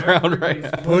first round right now.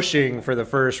 Pushing for the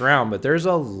first round, but there's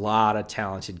a lot of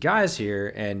talented guys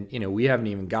here, and we haven't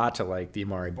even got to like the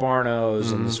Amari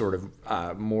Barnos and the sort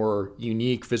of more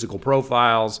unique physical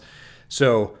profiles.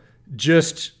 So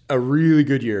just a really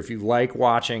good year. If you like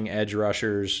watching edge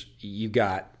rushers, you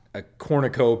got a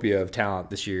cornucopia of talent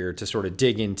this year to sort of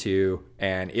dig into,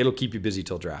 and it'll keep you busy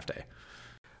till draft day.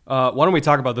 Why don't we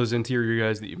talk about those interior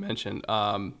guys that you mentioned?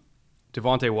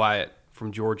 Devonte Wyatt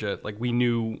from Georgia, like we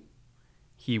knew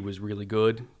he was really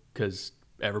good because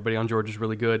everybody on Georgia is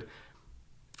really good.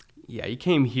 Yeah, he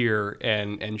came here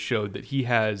and showed that he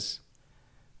has,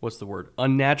 what's the word,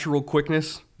 unnatural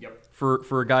quickness. Yep.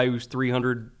 For a guy who's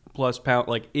 300 plus pound,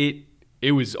 like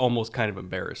it was almost kind of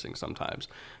embarrassing sometimes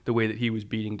the way that he was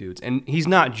beating dudes. And he's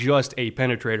not just a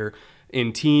penetrator.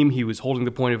 In team, he was holding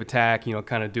the point of attack,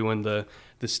 kind of doing the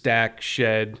stack,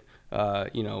 shed,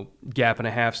 gap and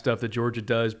a half stuff that Georgia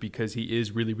does because he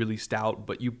is really, really stout.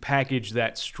 But you package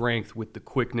that strength with the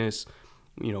quickness,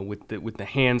 with the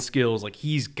hand skills. Like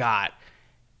he's got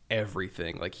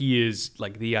everything. Like he is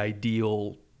like the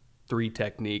ideal 3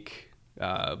 technique.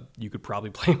 You could probably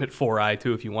play him at 4-eye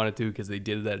too if you wanted to because they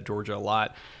did that at Georgia a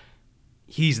lot.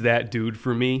 He's that dude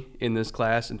for me in this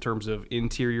class in terms of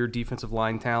interior defensive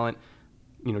line talent.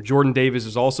 Jordan Davis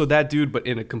is also that dude, but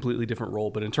in a completely different role.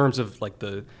 But in terms of like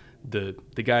the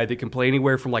guy that can play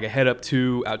anywhere from like a head up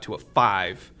 2 out to a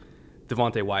 5,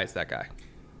 Devonte Wyatt's that guy.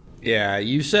 Yeah,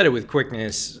 you said it with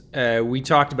quickness. We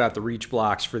talked about the reach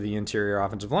blocks for the interior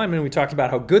offensive linemen. We talked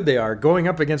about how good they are going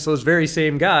up against those very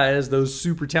same guys, those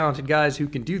super talented guys who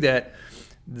can do that.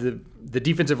 The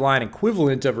defensive line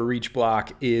equivalent of a reach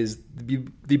block is the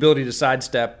ability to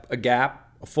sidestep a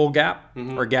gap, a full gap,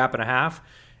 or a gap and a half.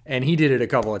 And he did it a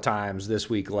couple of times this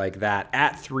week like that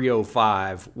at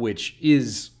 305, which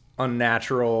is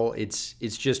unnatural. It's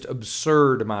just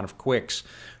absurd amount of quicks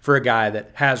for a guy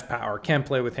that has power, can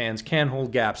play with hands, can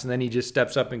hold gaps, and then he just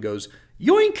steps up and goes,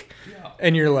 yoink! Yeah.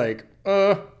 And you're like,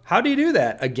 how do you do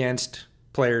that against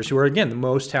players who are, again, the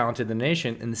most talented in the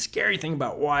nation? And the scary thing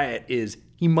about Wyatt is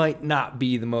he might not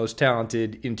be the most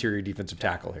talented interior defensive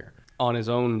tackle here. On his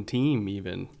own team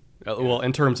even. Well,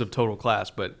 in terms of total class,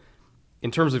 but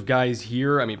in terms of guys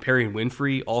here, I mean, Perry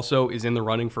Winfrey also is in the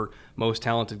running for most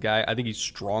talented guy. I think he's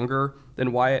stronger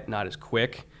than Wyatt, not as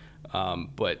quick.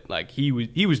 But like he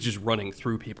was just running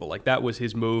through people. Like that was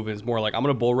his move. It's more like I'm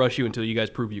gonna bull rush you until you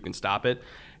guys prove you can stop it.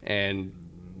 And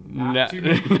not too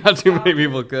many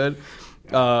people could.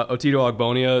 Otito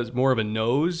Ogbonia is more of a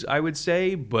nose, I would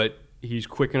say, but he's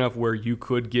quick enough where you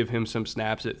could give him some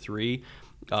snaps at 3.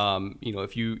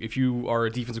 If you are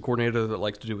a defensive coordinator that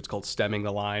likes to do what's called stemming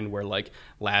the line, where like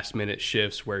last minute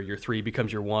shifts where your 3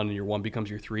 becomes your 1 and your 1 becomes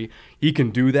your 3, he can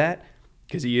do that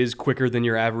because he is quicker than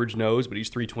your average nose, but he's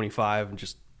 325 and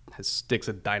just has sticks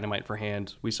of dynamite for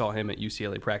hands. We saw him at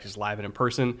UCLA practice live and in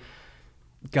person.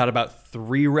 Got about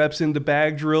 3 reps into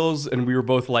bag drills, and we were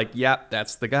both like, yep,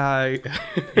 that's the guy.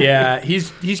 Yeah,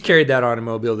 he's carried that on in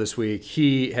Mobile this week.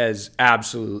 He has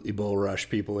absolutely bull rushed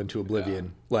people into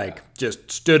oblivion.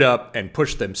 Just stood up and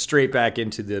pushed them straight back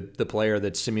into the player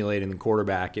that's simulating the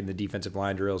quarterback in the defensive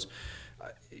line drills.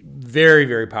 Very,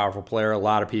 very powerful player. A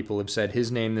lot of people have said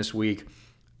his name this week.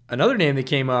 Another name that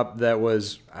came up that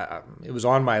was it was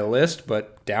on my list,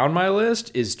 but down my list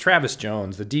is Travis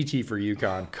Jones, the DT for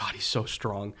UConn. God, he's so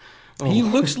strong. He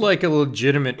looks like a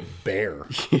legitimate bear.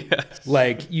 Yes.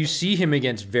 Like you see him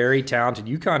against very talented.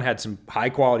 UConn had some high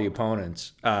quality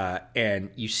opponents,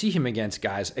 and you see him against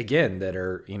guys again that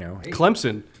are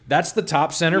Clemson. That's the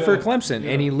top center for Clemson,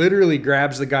 and he literally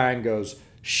grabs the guy and goes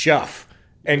shuff.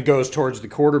 and goes towards the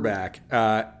quarterback.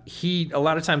 A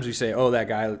lot of times we say, oh, that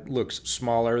guy looks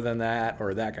smaller than that,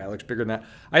 or that guy looks bigger than that.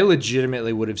 I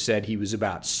legitimately would have said he was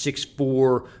about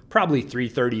 6'4", probably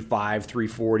 335,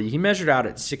 340. He measured out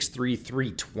at 6'3",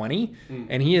 320,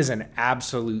 and he is an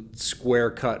absolute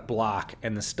square-cut block.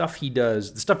 And the stuff he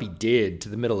does, the stuff he did to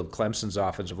the middle of Clemson's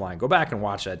offensive line, go back and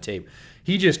watch that tape.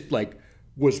 He just,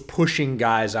 was pushing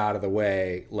guys out of the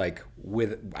way,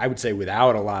 I would say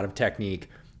without a lot of technique,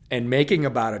 and making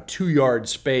about a 2-yard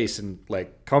space and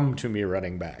come to me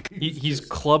running back. He's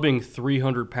clubbing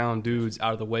 300-pound dudes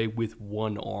out of the way with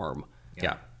one arm.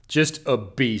 Yeah, just a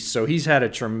beast. So he's had a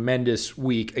tremendous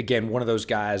week. Again, one of those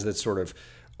guys that sort of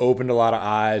opened a lot of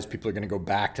eyes. People are going to go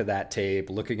back to that tape,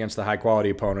 look against the high-quality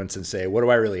opponents and say, what do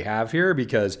I really have here?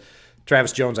 Because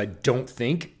Travis Jones, I don't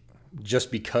think, just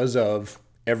because of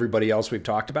everybody else we've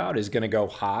talked about, is going to go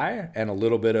high, and a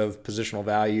little bit of positional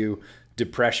value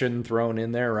depression thrown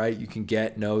in there, right? You can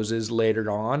get noses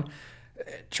later on.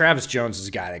 Travis Jones is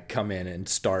a guy to come in and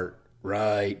start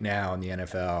right now in the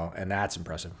NFL, and that's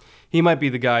impressive. He might be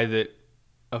the guy that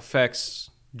affects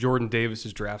Jordan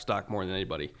Davis's draft stock more than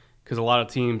anybody, because a lot of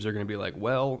teams are going to be like,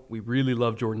 well, we really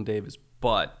love Jordan Davis,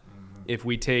 but if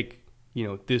we take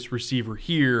this receiver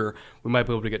here, we might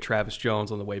be able to get Travis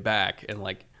Jones on the way back, and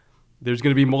there's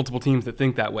going to be multiple teams that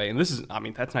think that way. And this is,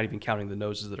 that's not even counting the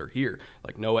noses that are here.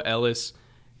 Like Noah Ellis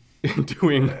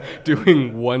doing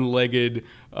one-legged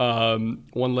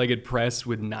press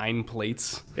with 9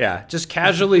 plates. Yeah, just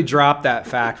casually dropped that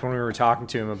fact when we were talking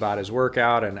to him about his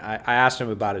workout. And I asked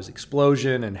him about his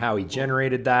explosion and how he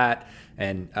generated that.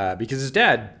 And because his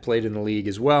dad played in the league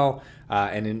as well,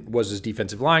 and was his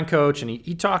defensive line coach, and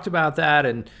he talked about that,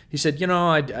 and he said,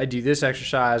 I do this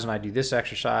exercise, and I do this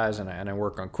exercise, and I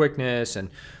work on quickness, and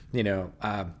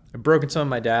I've broken some of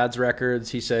my dad's records,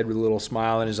 he said with a little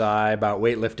smile in his eye about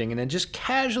weightlifting, and then just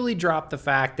casually dropped the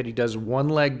fact that he does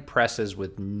one-leg presses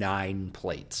with 9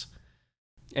 plates.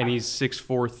 And he's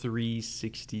 6'4",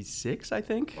 366, I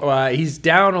think. He's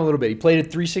down a little bit. He played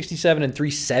at 367 and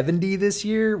 370 this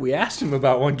year. We asked him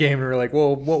about one game, and we were like,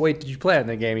 well, what weight did you play in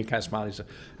the game? He kind of smiled. He said,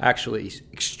 actually, he's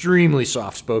extremely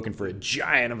soft-spoken for a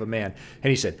giant of a man. And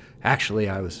he said, actually,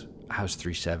 I was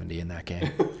 370 in that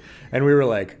game. And we were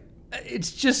like, it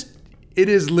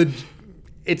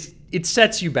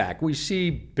sets you back. We see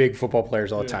big football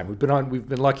players all the time. We've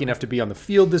been lucky enough to be on the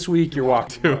field this week. You're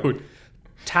walking, dude.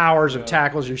 Towers of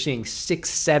tackles. You're seeing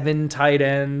 6'7" tight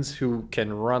ends who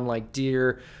can run like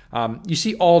deer. You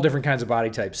see all different kinds of body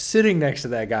types. Sitting next to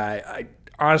that guy, I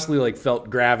honestly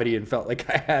felt gravity and felt like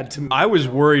I had to. I was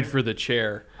worried for the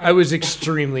chair. I was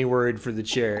extremely worried for the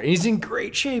chair. And he's in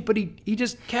great shape, but he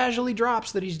just casually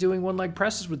drops that he's doing one-leg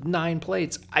presses with 9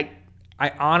 plates. I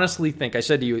honestly think, I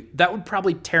said to you, that would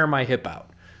probably tear my hip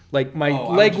out. My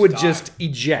leg would just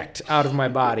eject out of my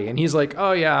body. And he's like,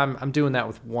 oh, yeah, I'm doing that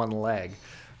with one leg.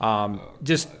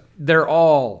 They're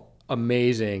all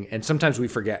amazing. And sometimes we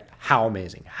forget how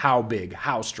amazing, how big,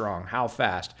 how strong, how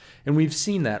fast. And we've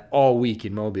seen that all week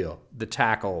in Mobile. The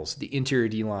tackles, the interior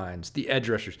D-lines, the edge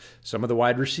rushers, some of the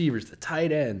wide receivers, the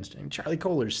tight ends. And Charlie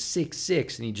Kohler's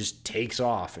 6'6", and he just takes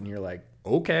off. And you're like,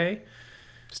 okay.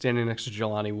 Standing next to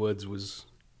Jelani Woods was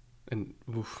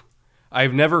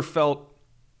I've never felt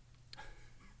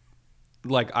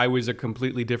like I was a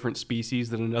completely different species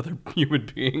than another human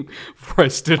being before I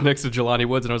stood next to Jelani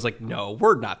Woods, and I was like, no,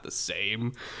 we're not the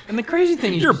same. And the crazy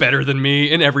thing is, you're better than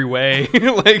me in every way.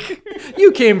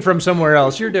 You came from somewhere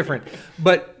else. You're different.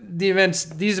 But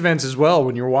these events as well,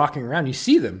 when you're walking around, you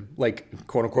see them,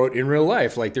 quote unquote, in real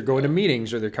life. They're going to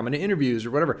meetings or they're coming to interviews or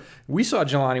whatever. We saw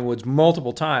Jelani Woods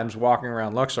multiple times walking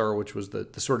around Luxor, which was the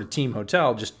sort of team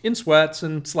hotel, just in sweats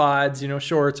and slides,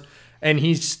 shorts. And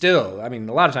he's still, a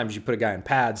lot of times you put a guy in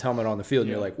pads, helmet on the field, and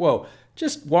you're like, whoa,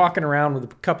 just walking around with a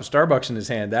cup of Starbucks in his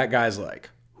hand, that guy's like,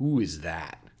 who is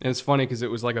that? And it's funny because it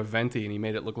was like a venti, and he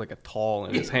made it look like a tall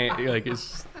in his hand.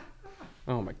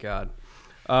 Oh, my God.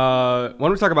 Why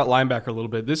don't we talk about linebacker a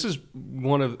little bit? This is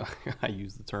one of, I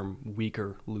use the term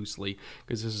weaker loosely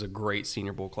because this is a great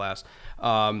Senior Bowl class.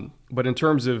 But in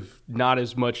terms of not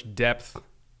as much depth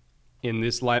in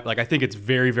this line, I think it's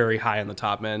very, very high on the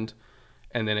top end.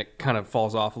 And then it kind of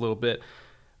falls off a little bit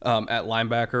at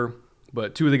linebacker.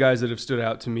 But 2 of the guys that have stood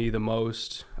out to me the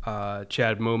most,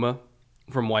 Chad Muma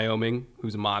from Wyoming,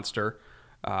 who's a monster.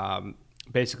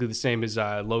 Basically the same as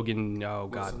Logan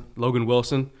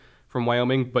Wilson from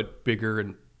Wyoming, but bigger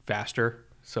and faster.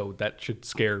 So that should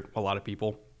scare a lot of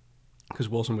people because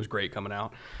Wilson was great coming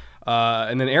out.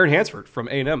 And then Aaron Hansford from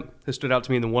A&M has stood out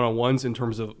to me in the one-on-ones in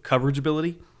terms of coverage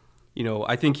ability.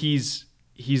 I think he's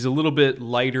a little bit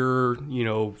lighter,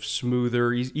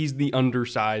 smoother. He's the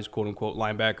undersized, quote-unquote,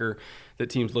 linebacker that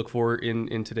teams look for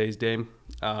in today's game.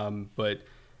 But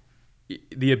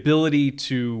the ability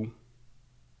to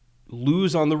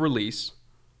lose on the release,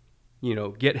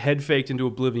 get head faked into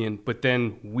oblivion, but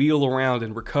then wheel around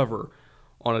and recover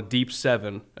on a deep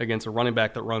 7 against a running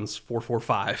back that runs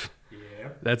 4.45. Yeah.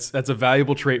 That's a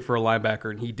valuable trait for a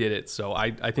linebacker, and he did it. So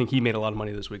I think he made a lot of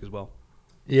money this week as well.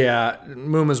 Yeah,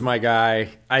 Muma's my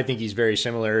guy. I think he's very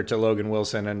similar to Logan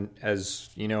Wilson. And as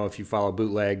you know, if you follow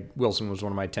Bootleg, Wilson was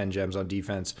one of my 10 gems on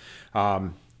defense.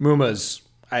 Muma's,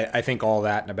 I think, all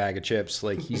that in a bag of chips.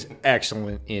 Like, he's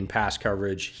excellent in pass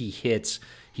coverage. He hits.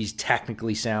 He's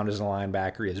technically sound as a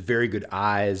linebacker. He has very good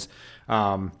eyes.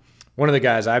 One of the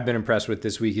guys I've been impressed with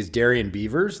this week is Darian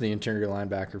Beavers, the interior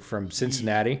linebacker from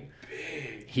Cincinnati.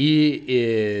 He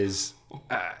is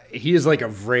like a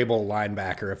Vrabel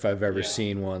linebacker if I've ever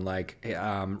seen one. Like,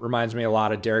 reminds me a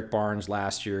lot of Derek Barnes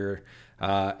last year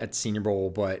at Senior Bowl,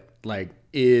 but like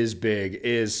is big,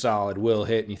 is solid, will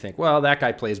hit, and you think, well, that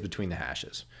guy plays between the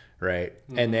hashes, right?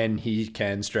 Mm-hmm. And then he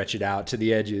can stretch it out to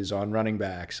the edges on running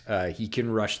backs. He can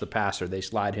rush the passer. They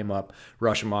slide him up,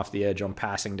 rush him off the edge on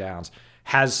passing downs.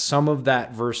 Has some of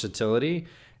that versatility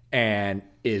and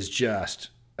is just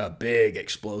a big,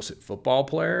 explosive football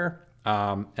player.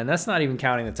 And that's not even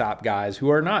counting the top guys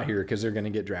who are not here because they're going to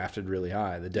get drafted really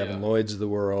high. The Devin Lloyds of the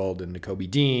world and the Kobe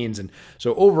Deans. And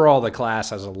so overall, the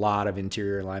class has a lot of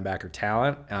interior linebacker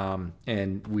talent.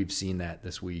 And we've seen that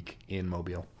this week in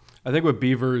Mobile. I think with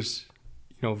Beavers,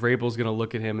 Vrabel's going to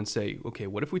look at him and say, okay,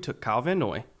 what if we took Kyle Van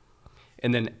Noy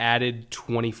and then added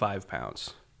 25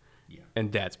 pounds? Yeah.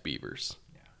 And that's Beavers.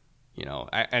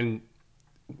 Yeah. And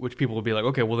which people will be like,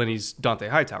 okay, well, then he's Dante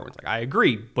Hightower. It's like, I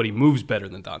agree, but he moves better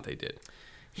than Dante did.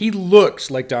 He looks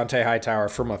like Dante Hightower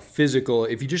from a physical,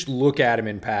 if you just look at him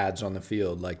in pads on the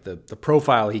field, like the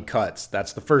profile he cuts,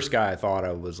 that's the first guy I thought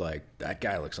of was like, that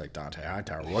guy looks like Dante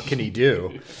Hightower. What can he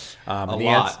do? A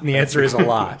lot. The answer is a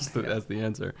lot. That's the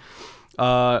answer.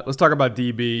 Let's talk about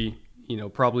DB.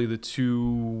 Probably the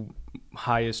two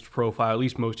highest profile, at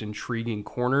least most intriguing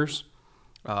corners.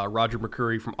 Roger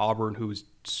McCreary from Auburn, who is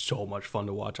so much fun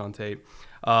to watch on tape.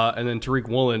 And then Tariq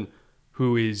Woolen,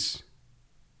 who is,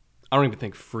 I don't even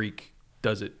think Freak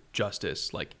does it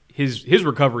justice. Like, his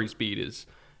recovery speed is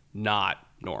not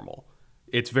normal.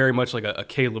 It's very much like a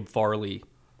Caleb Farley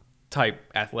type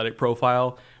athletic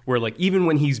profile where, like, even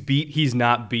when he's beat, he's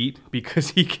not beat because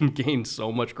he can gain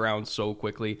so much ground so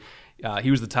quickly.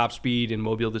 He was the top speed in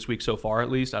Mobile this week so far,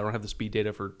 at least. I don't have the speed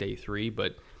data for day 3,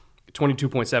 but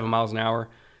 22.7 miles an hour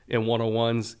in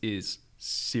 101s is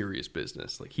serious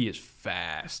business. Like, he is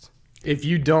fast. If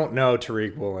you don't know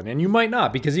Tariq Woolen, and you might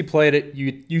not because he played at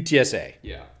UTSA,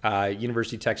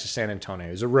 University of Texas San Antonio.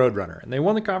 He was a road runner, and they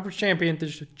won the conference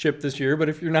championship this year. But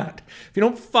if you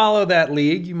don't follow that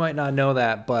league, you might not know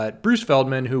that. But Bruce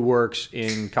Feldman, who works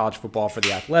in college football for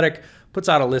The Athletic, puts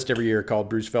out a list every year called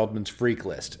Bruce Feldman's Freak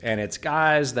List, and it's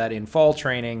guys that in fall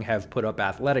training have put up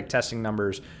athletic testing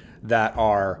numbers that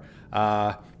are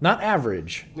not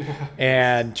average.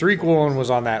 And Tariq Woolen was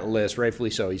on that list, rightfully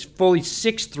so. He's fully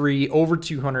 6'3", over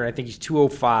 200. I think he's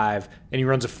 205, and he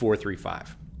runs a 4.35.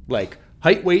 Like,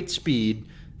 height, weight, speed,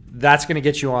 that's going to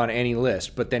get you on any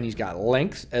list. But then he's got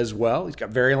length as well. He's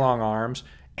got very long arms,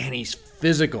 and he's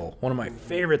physical. One of my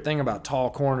favorite thing about tall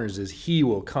corners is he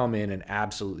will come in and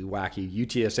absolutely whack you.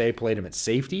 UTSA played him at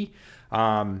safety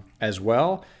as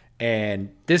well.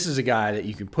 And this is a guy that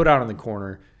you can put out in the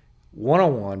corner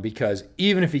one-on-one because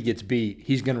even if he gets beat,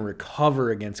 he's going to recover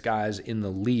against guys in the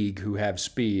league who have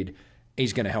speed.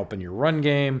 He's going to help in your run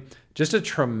game. Just a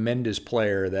tremendous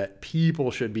player that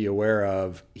people should be aware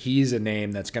of. He's a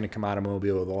name that's going to come out of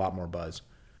Mobile with a lot more buzz.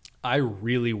 I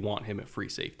really want him at free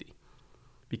safety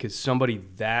because somebody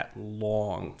that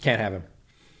long... Can't have him.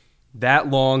 That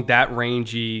long, that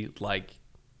rangy, like,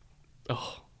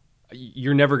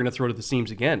 you're never going to throw to the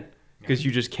seams again. Because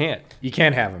you just can't. You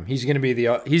can't have him. He's going to be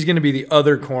the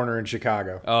other corner in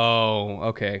Chicago. Oh,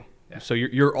 okay. Yeah. So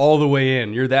you're all the way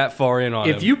in. You're that far in on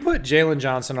him. If you put Jalen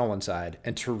Johnson on one side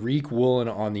and Tariq Woolen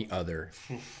on the other,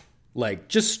 like,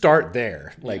 just start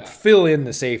there. Like, fill in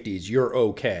the safeties. You're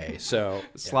okay. So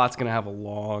slot's going to have a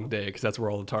long day because that's where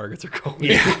all the targets are going.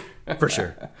 Yeah, for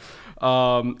sure.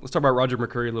 Let's talk about Roger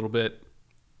McCreary a little bit.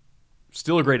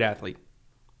 Still a great athlete.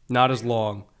 Not as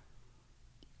long.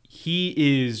 He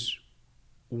is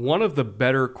one of the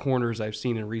better corners I've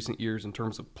seen in recent years in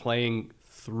terms of playing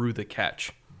through the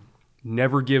catch.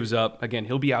 Never gives up. Again,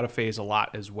 he'll be out of phase a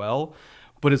lot as well,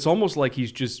 but it's almost like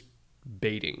he's just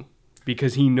baiting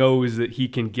because he knows that he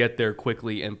can get there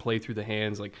quickly and play through the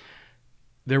hands. Like,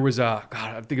 there was I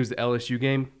think it was the LSU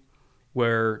game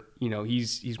where,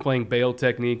 he's playing bail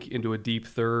technique into a deep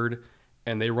third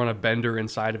and they run a bender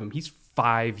inside of him. He's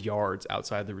 5 yards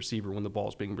outside the receiver when the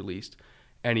ball's being released,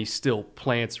 and he still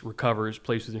plants, recovers,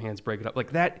 plays with his hands, break it up.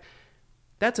 Like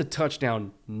that's a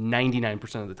touchdown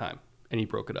 99% of the time, and he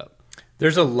broke it up.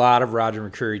 There's a lot of Roger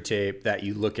McCreary tape that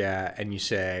you look at and you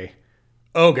say,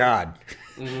 oh, God.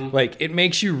 Mm-hmm. Like, it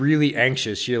makes you really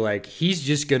anxious. You're like, he's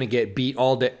just going to get beat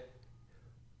all day.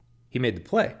 He made the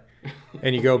play.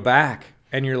 And you go back,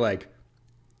 and you're like,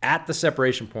 at the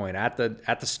separation point, at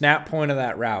the snap point of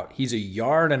that route, he's 1.5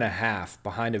 yards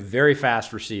behind a very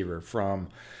fast receiver from,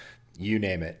 you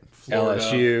name it, Florida,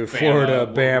 LSU,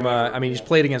 Florida, Bama. I mean, he's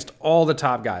played against all the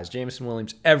top guys, Jameson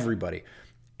Williams, everybody.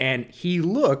 And he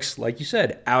looks, like you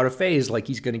said, out of phase, like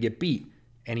he's going to get beat.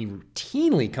 And he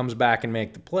routinely comes back and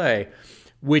make the play,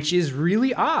 which is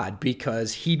really odd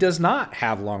because he does not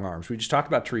have long arms. We just talked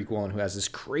about Tariq Woolen, who has this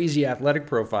crazy athletic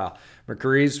profile.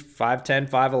 McCreary's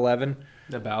 5'10", 5'11".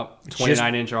 About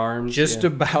 29-inch arms. Just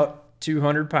about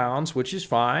 200 pounds, which is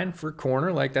fine for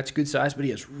corner. Like, that's good size. But he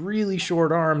has really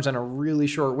short arms and a really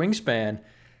short wingspan.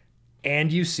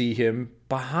 And you see him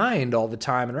behind all the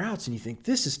time in routes, and you think,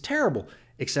 this is terrible.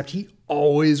 Except he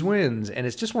always wins. And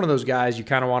it's just one of those guys you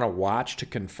kind of want to watch to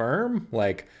confirm.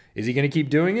 Like, is he going to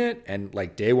keep doing it? And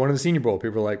like day one of the Senior Bowl,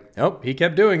 people are like, nope, he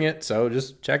kept doing it. So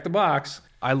just check the box.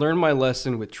 I learned my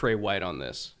lesson with Trey White on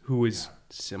this, who is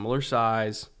similar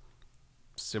size,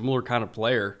 similar kind of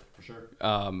player. For sure.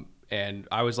 And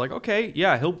I was like, okay,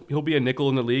 yeah, he'll be a nickel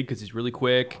in the league because he's really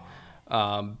quick.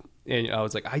 And I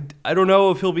was like, I don't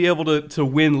know if he'll be able to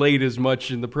win late as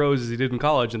much in the pros as he did in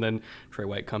college. And then Trey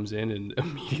White comes in and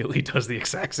immediately does the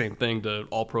exact same thing to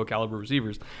all pro caliber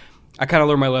receivers. I kind of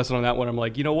learned my lesson on that one. I'm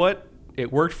like, you know what?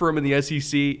 It worked for him in the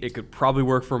SEC. It could probably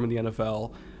work for him in the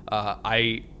NFL.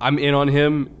 I'm in on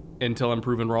him until I'm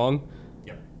proven wrong.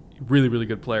 Yep. Really, really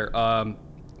good player.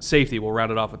 Safety, we'll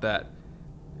round it off with that.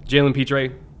 Jalen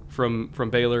Petre from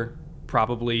Baylor,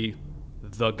 probably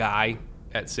the guy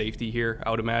at safety here, I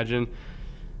would imagine.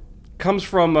 Comes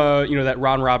from that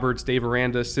Ron Roberts, Dave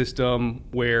Aranda system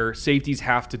where safeties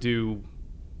have to do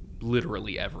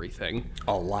literally everything.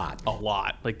 A lot.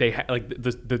 Like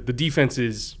the defense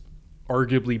is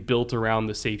arguably built around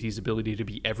the safety's ability to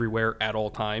be everywhere at all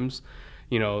times.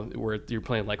 Where you're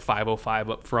playing like 505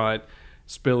 up front,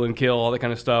 spill and kill, all that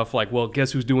kind of stuff. Like, well,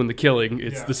 guess who's doing the killing?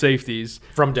 It's the safeties.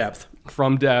 From depth.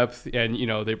 And,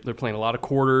 they're playing a lot of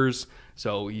quarters,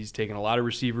 so he's taking a lot of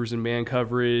receivers in man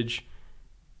coverage.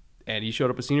 And he showed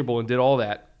up at Senior Bowl and did all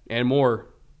that and more.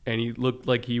 And he looked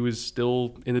like he was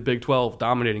still in the Big 12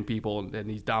 dominating people, and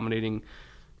he's dominating,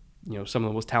 some of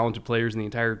the most talented players in the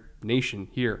entire nation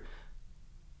here.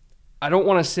 I don't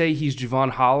want to say he's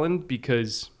Javon Holland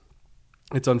because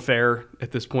it's unfair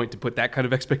at this point to put that kind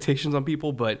of expectations on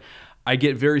people, but I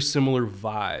get very similar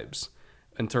vibes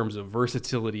in terms of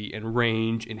versatility and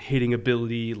range and hitting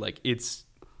ability. Like,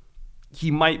 he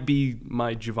might be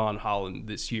my Javon Holland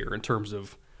this year in terms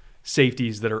of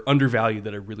safeties that are undervalued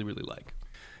that I really, really like.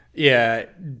 Yeah,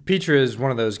 Petra is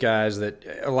one of those guys that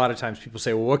a lot of times people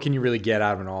say, well, what can you really get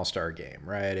out of an all-star game,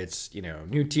 right? It's,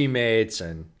 new teammates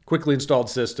and quickly installed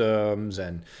systems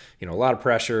and, a lot of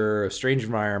pressure, a strange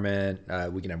environment.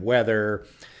 We can have weather.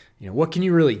 What can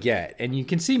you really get? And you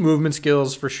can see movement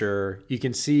skills for sure. You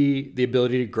can see the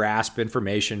ability to grasp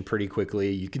information pretty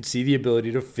quickly. You can see the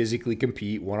ability to physically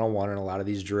compete one-on-one in a lot of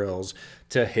these drills,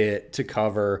 to hit, to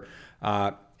cover.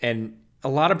 And a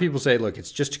lot of people say, look,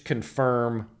 it's just to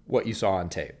confirm what you saw on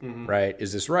tape, right?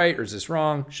 Is this right or is this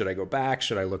wrong? Should I go back?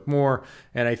 Should I look more?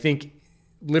 And I think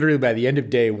literally by the end of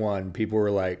day one, people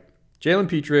were like, Jalen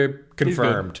Petre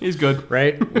confirmed. He's good.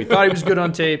 Right? We thought he was good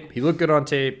on tape. He looked good on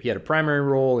tape. He had a primary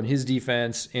role in his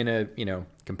defense in a,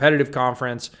 competitive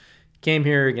conference. Came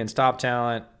here against top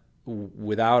talent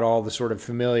without all the sort of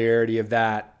familiarity of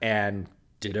that and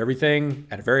did everything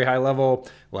at a very high level.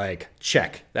 Like,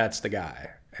 check. That's the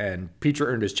guy. And Petra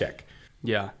earned his check.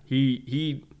 Yeah.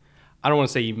 He I don't want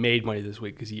to say he made money this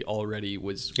week because he already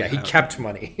was. Yeah, he kept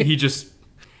money.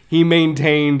 He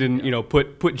maintained and,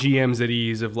 put GMs at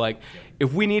ease of like,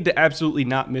 if we need to absolutely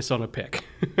not miss on a pick,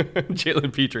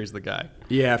 Jalen Petre is the guy.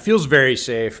 Yeah, feels very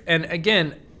safe. And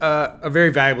again, a very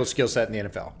valuable skill set in the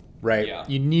NFL, right? Yeah.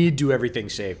 You need do everything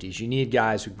safeties. You need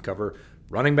guys who can cover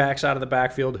running backs out of the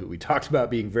backfield, who we talked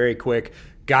about being very quick.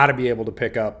 Got to be able to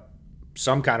pick up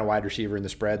some kind of wide receiver in the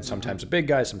spread, sometimes a big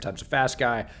guy, sometimes a fast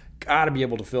guy. Got to be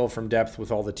able to fill from depth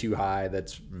with all the too high.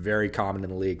 That's very common in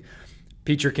the league.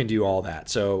 Petra can do all that.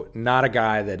 So not a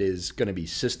guy that is going to be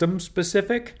system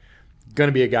specific. Going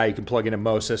to be a guy you can plug into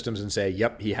most systems and say,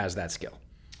 yep, he has that skill.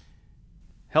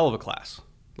 Hell of a class.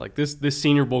 Like this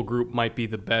Senior Bowl group might be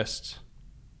the best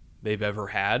they've ever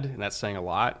had, and that's saying a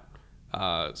lot.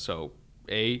 So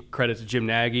credit to Jim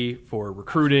Nagy for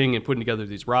recruiting and putting together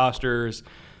these rosters.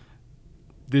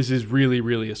 This is really,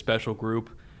 really a special group.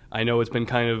 I know it's been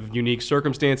kind of unique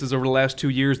circumstances over the last 2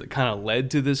 years that kind of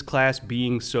led to this class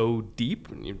being so deep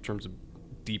in terms of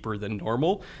deeper than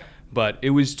normal. But it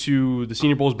was to the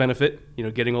Senior Bowl's benefit,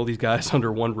 getting all these guys under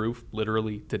one roof,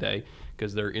 literally today,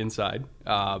 because they're inside.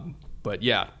 But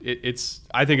yeah,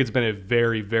 I think it's been a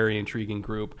very, very intriguing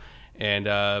group. And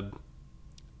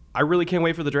I really can't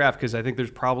wait for the draft because I think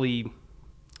there's probably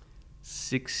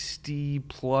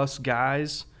 60-plus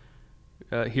guys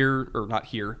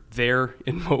there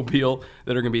in Mobile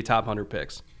that are going to be top 100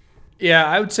 picks. Yeah,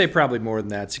 I would say probably more than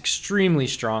that. It's extremely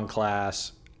strong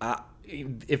class.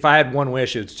 If I had one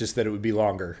wish, it's just that it would be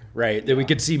longer, right? That we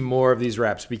could see more of these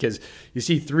reps because you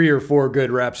see 3 or 4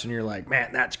 good reps and you're like,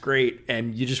 man, that's great.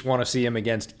 And you just want to see them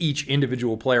against each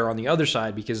individual player on the other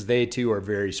side because they too are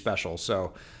very special.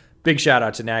 So big shout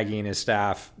out to Nagy and his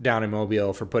staff down in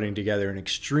Mobile for putting together an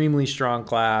extremely strong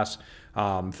class,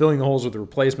 filling the holes with the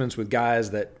replacements with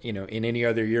guys that, in any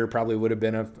other year probably would have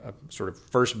been a sort of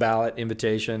first ballot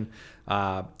invitation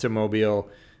to Mobile.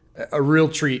 A real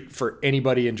treat for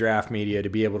anybody in draft media to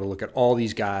be able to look at all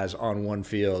these guys on one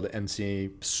field and see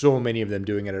so many of them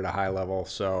doing it at a high level.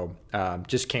 So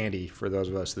just candy for those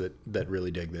of us that really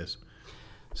dig this.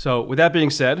 So with that being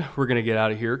said, we're going to get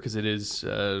out of here because it is,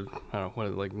 9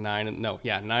 in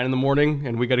the morning,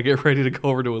 and we got to get ready to go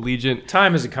over to Allegiant.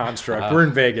 Time is a construct. We're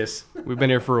in Vegas. We've been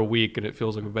here for a week, and it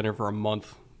feels like we've been here for a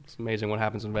month. It's amazing what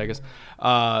happens in Vegas.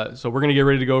 So we're going to get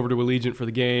ready to go over to Allegiant for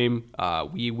the game.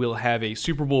 We will have a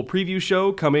Super Bowl preview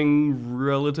show coming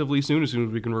relatively soon as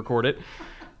we can record it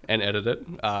and edit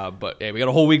it. But hey, we got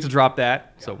a whole week to drop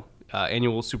that. So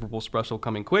annual Super Bowl special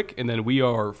coming quick. And then we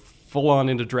are full on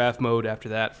into draft mode after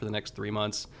that for the next 3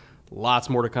 months. Lots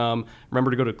more to come.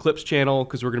 Remember to go to Clips channel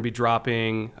because we're going to be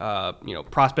dropping,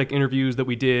 prospect interviews that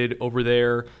we did over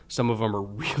there. Some of them are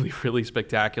really, really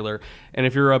spectacular. And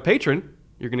if you're a patron,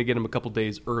 you're going to get them a couple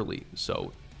days early.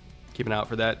 So keep an eye out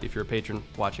for that if you're a patron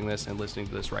watching this and listening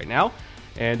to this right now.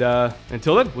 And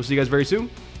until then, we'll see you guys very soon.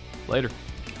 Later.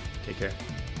 Take care.